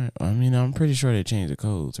 all right. I mean, I'm pretty sure they changed the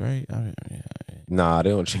codes, right? Yeah. Nah,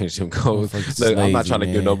 they don't change them codes. Look, I'm not trying to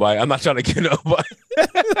get nobody. I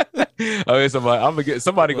mean,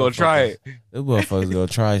 somebody gonna try it. The motherfuckers gonna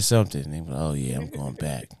try something. They be like, oh yeah, I'm going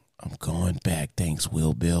back. Thanks,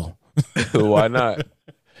 Will Bill. Why not?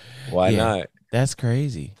 Why not? That's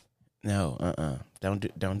crazy. No,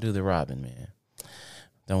 don't do the robbing, man.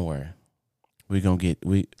 Don't worry.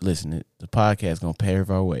 Listen. The podcast gonna pave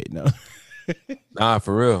our way. No. Nah,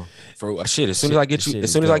 for real. Shit. As soon as I get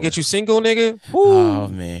you single, nigga. Woo, oh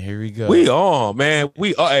man, here we go. We on, man.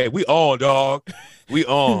 We on, dog. We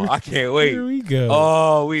on. I can't wait. Here we go.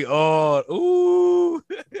 Oh, we on. Ooh.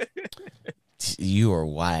 You are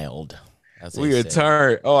wild. We a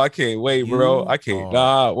turn. Oh, I can't wait, bro. I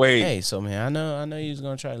can't wait. Hey, so man, I know you was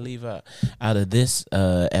gonna try to leave out of this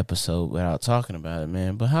episode without talking about it,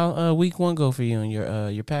 man. But how week 1 go for you and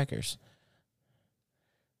your Packers?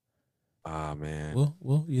 Ah, man.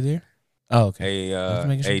 Will, you there? Oh, okay.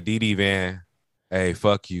 Hey, hey, DD Van. Hey,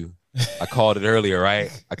 fuck you. I called it earlier,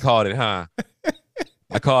 right? I called it, huh?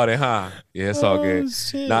 Yeah, it's all good.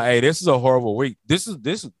 Shit. Now, hey, this is a horrible week.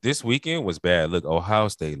 This weekend was bad. Look, Ohio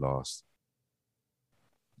State lost.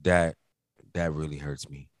 That really hurts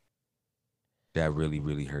me. That really,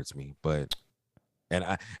 really hurts me. But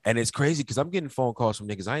and it's crazy because I'm getting phone calls from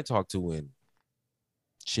niggas I ain't talked to in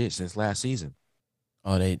shit since last season.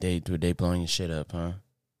 Oh, they blowing your shit up, huh?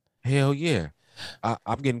 Hell yeah.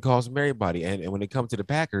 I'm getting calls from everybody. And when it comes to the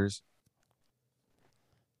Packers,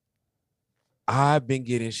 I've been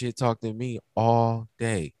getting shit talked to me all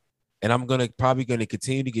day. And I'm probably gonna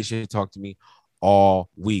continue to get shit talked to me all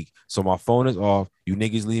week. So my phone is off. You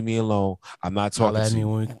niggas leave me alone. I'm not talking to you.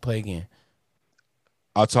 When we can play again.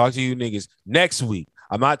 I'll talk to you niggas next week.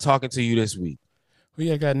 I'm not talking to you this week. Who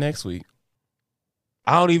you got next week?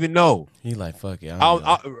 I don't even know. He like, fuck it.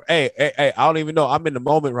 Hey, I don't even know. I'm in the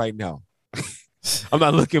moment right now. I'm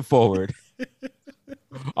not looking forward.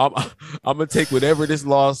 I'm gonna take whatever this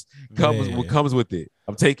loss comes with it.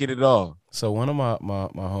 I'm taking it all. So one of my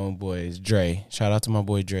homeboys, Dre, shout out to my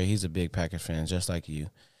boy Dre. He's a big Packers fan, just like you,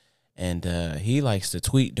 and he likes to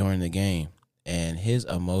tweet during the game, and his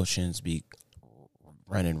emotions be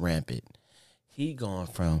running rampant. He going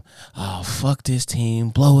from, oh, fuck this team,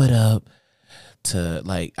 blow it up, to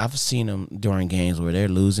like, I've seen him during games where they're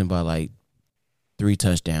losing by like 3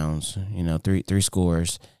 touchdowns, three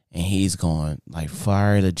scores, and he's going like,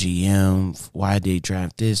 fire the GM. Why did they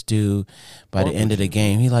draft this dude? By the end of the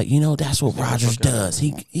game, he like, that's what Rodgers does.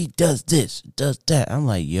 He does this, does that. I'm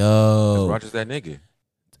like, yo, Rodgers that nigga.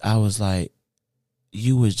 I was like,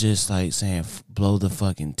 you was just like saying, blow the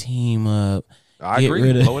fucking team up. I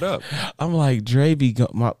agree. Blow it up. I'm like, Dre,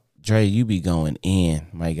 you be going in,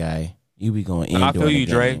 my guy. You be going in. I feel you,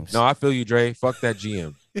 Dre. Games. No, I feel you, Dre. Fuck that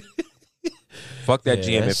GM. Fuck that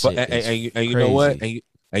GM. And you know what? And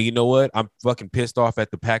you know what? I'm fucking pissed off at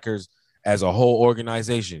the Packers as a whole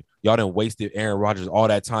organization. Y'all done wasted Aaron Rodgers all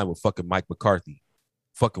that time with fucking Mike McCarthy.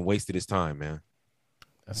 Fucking wasted his time, man.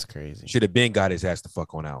 That's crazy. Should have been got his ass the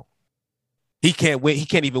fuck on out. He can't win. He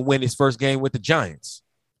can't even win his first game with the Giants.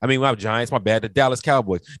 I mean, my Giants, my bad. The Dallas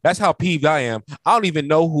Cowboys. That's how peeved I am. I don't even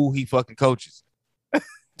know who he fucking coaches.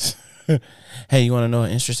 Hey, you want to know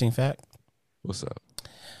an interesting fact? What's up?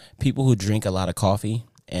 People who drink a lot of coffee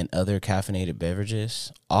and other caffeinated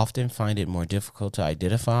beverages often find it more difficult to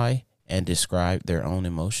identify and describe their own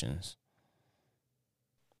emotions.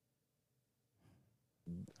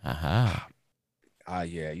 Aha.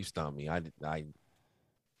 Yeah, you stumped me. I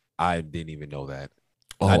didn't even know that.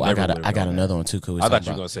 Oh, I got another one too. I thought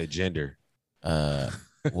you were gonna say gender.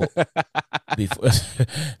 Well,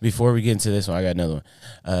 before we get into this one, I got another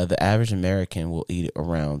one. The average American will eat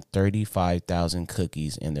around 35,000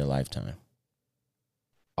 cookies in their lifetime.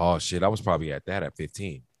 Oh shit, I was probably at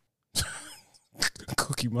 15.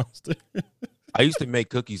 Cookie Monster. I used to make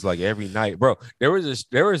cookies like every night, bro. There's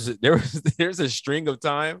a string of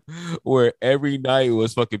time where every night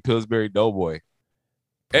was fucking Pillsbury Doughboy.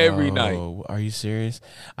 Every night. Are you serious?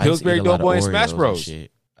 Pillsbury Doughboy and Smash Bros.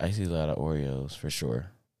 I see a lot of Oreos for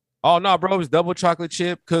sure. Oh no, bro! It's double chocolate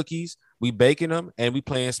chip cookies. We baking them and we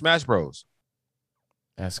playing Smash Bros.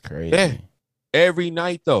 That's crazy. Yeah. Every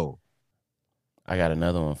night though. I got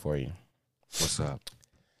another one for you. What's up?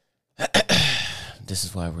 This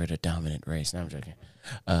is why we're the dominant race. No, I'm joking.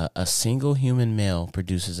 A single human male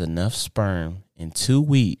produces enough sperm in 2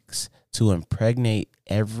 weeks to impregnate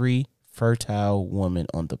every fertile woman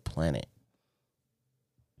on the planet.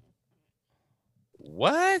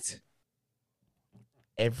 What?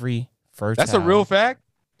 Every fertile. That's a real fact?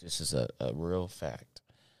 This is a real fact.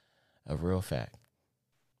 A real fact.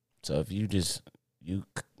 So if you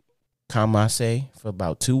commence for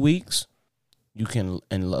about 2 weeks, you can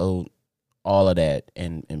unload all of that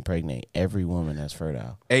and impregnate every woman that's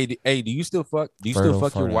fertile. Hey, do you still fuck? Do you still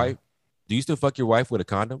fuck your wife? Do you still fuck your wife with a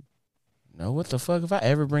condom? No, what the fuck? If I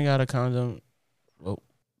ever bring out a condom, well,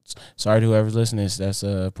 sorry to whoever's listening. That's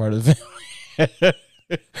part of the family.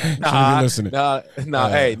 Nah.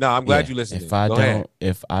 Hey, I'm glad you listening. If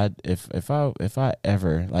I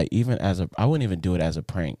ever, like, even I wouldn't even do it as a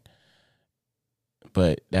prank,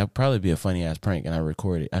 but that'd probably be a funny ass prank, and I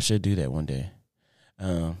record it. I should do that one day.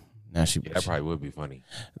 That probably would be funny.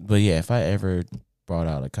 But yeah, if I ever brought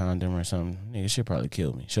out a condom or something, nigga, she'll probably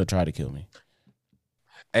kill me. She'll try to kill me.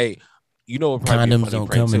 Hey, you know what? Probably condoms don't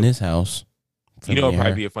come in this house. You know, it'd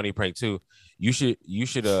probably be a funny prank too. You should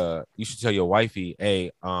tell your wifey,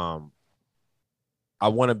 hey, I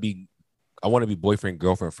want to be boyfriend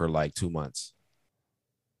girlfriend for like 2 months.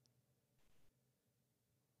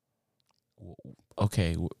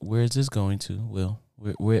 Okay, where is this going to, Will?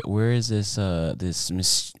 Where is this this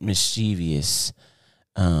mischievous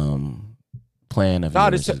plan of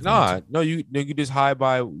yours? You just high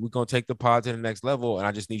by. We're gonna take the pod to the next level, and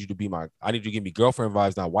I just need you to be I need you to give me girlfriend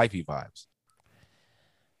vibes, not wifey vibes.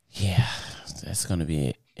 Yeah, that's gonna be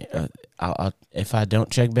it. If I don't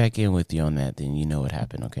check back in with you on that, then you know what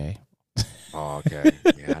happened. Okay. Oh, okay.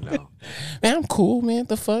 Yeah, I know. Man, I'm cool, man.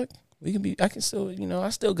 The fuck, we can be. I can still, I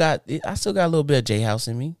still got a little bit of J House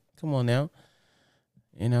in me. Come on now.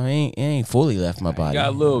 It ain't fully left my body. You got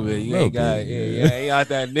a little bit. You ain't got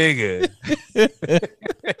that nigga.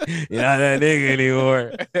 You're not that nigga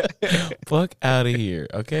anymore. Fuck out of here,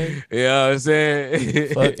 okay? You know what I'm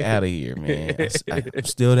saying? Fuck out of here, man. I'm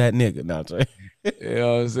still that nigga. No, you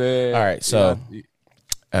know what I'm saying? All right, so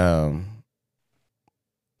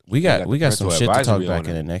we got some shit to talk about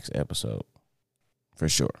in the next episode, for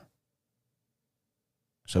sure.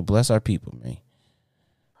 So bless our people, man.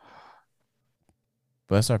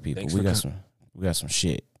 Bless our people. We got some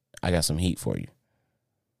shit. I got some heat for you.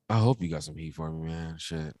 I hope you got some heat for me, man.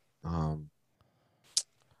 Shit.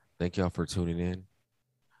 Thank y'all for tuning in.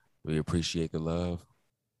 We appreciate the love.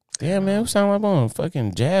 Yeah, man. We sound like on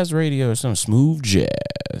fucking jazz radio or some smooth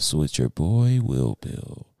jazz with your boy Will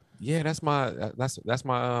Bill. Yeah, that's my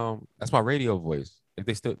radio voice.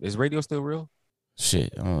 Is radio still real?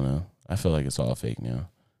 Shit, I don't know. I feel like it's all fake now.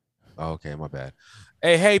 Oh, okay, my bad.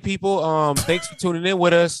 Hey, people. Thanks for tuning in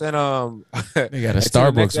with us. And they got a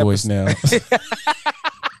Starbucks voice now.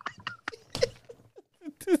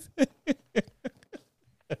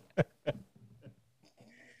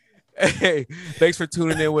 Hey, thanks for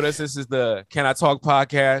tuning in with us. This is the Can I Talk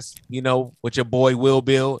podcast, with your boy Will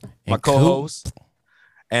Bill, my co-host.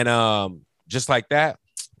 And just like that,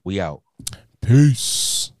 we out. Peace.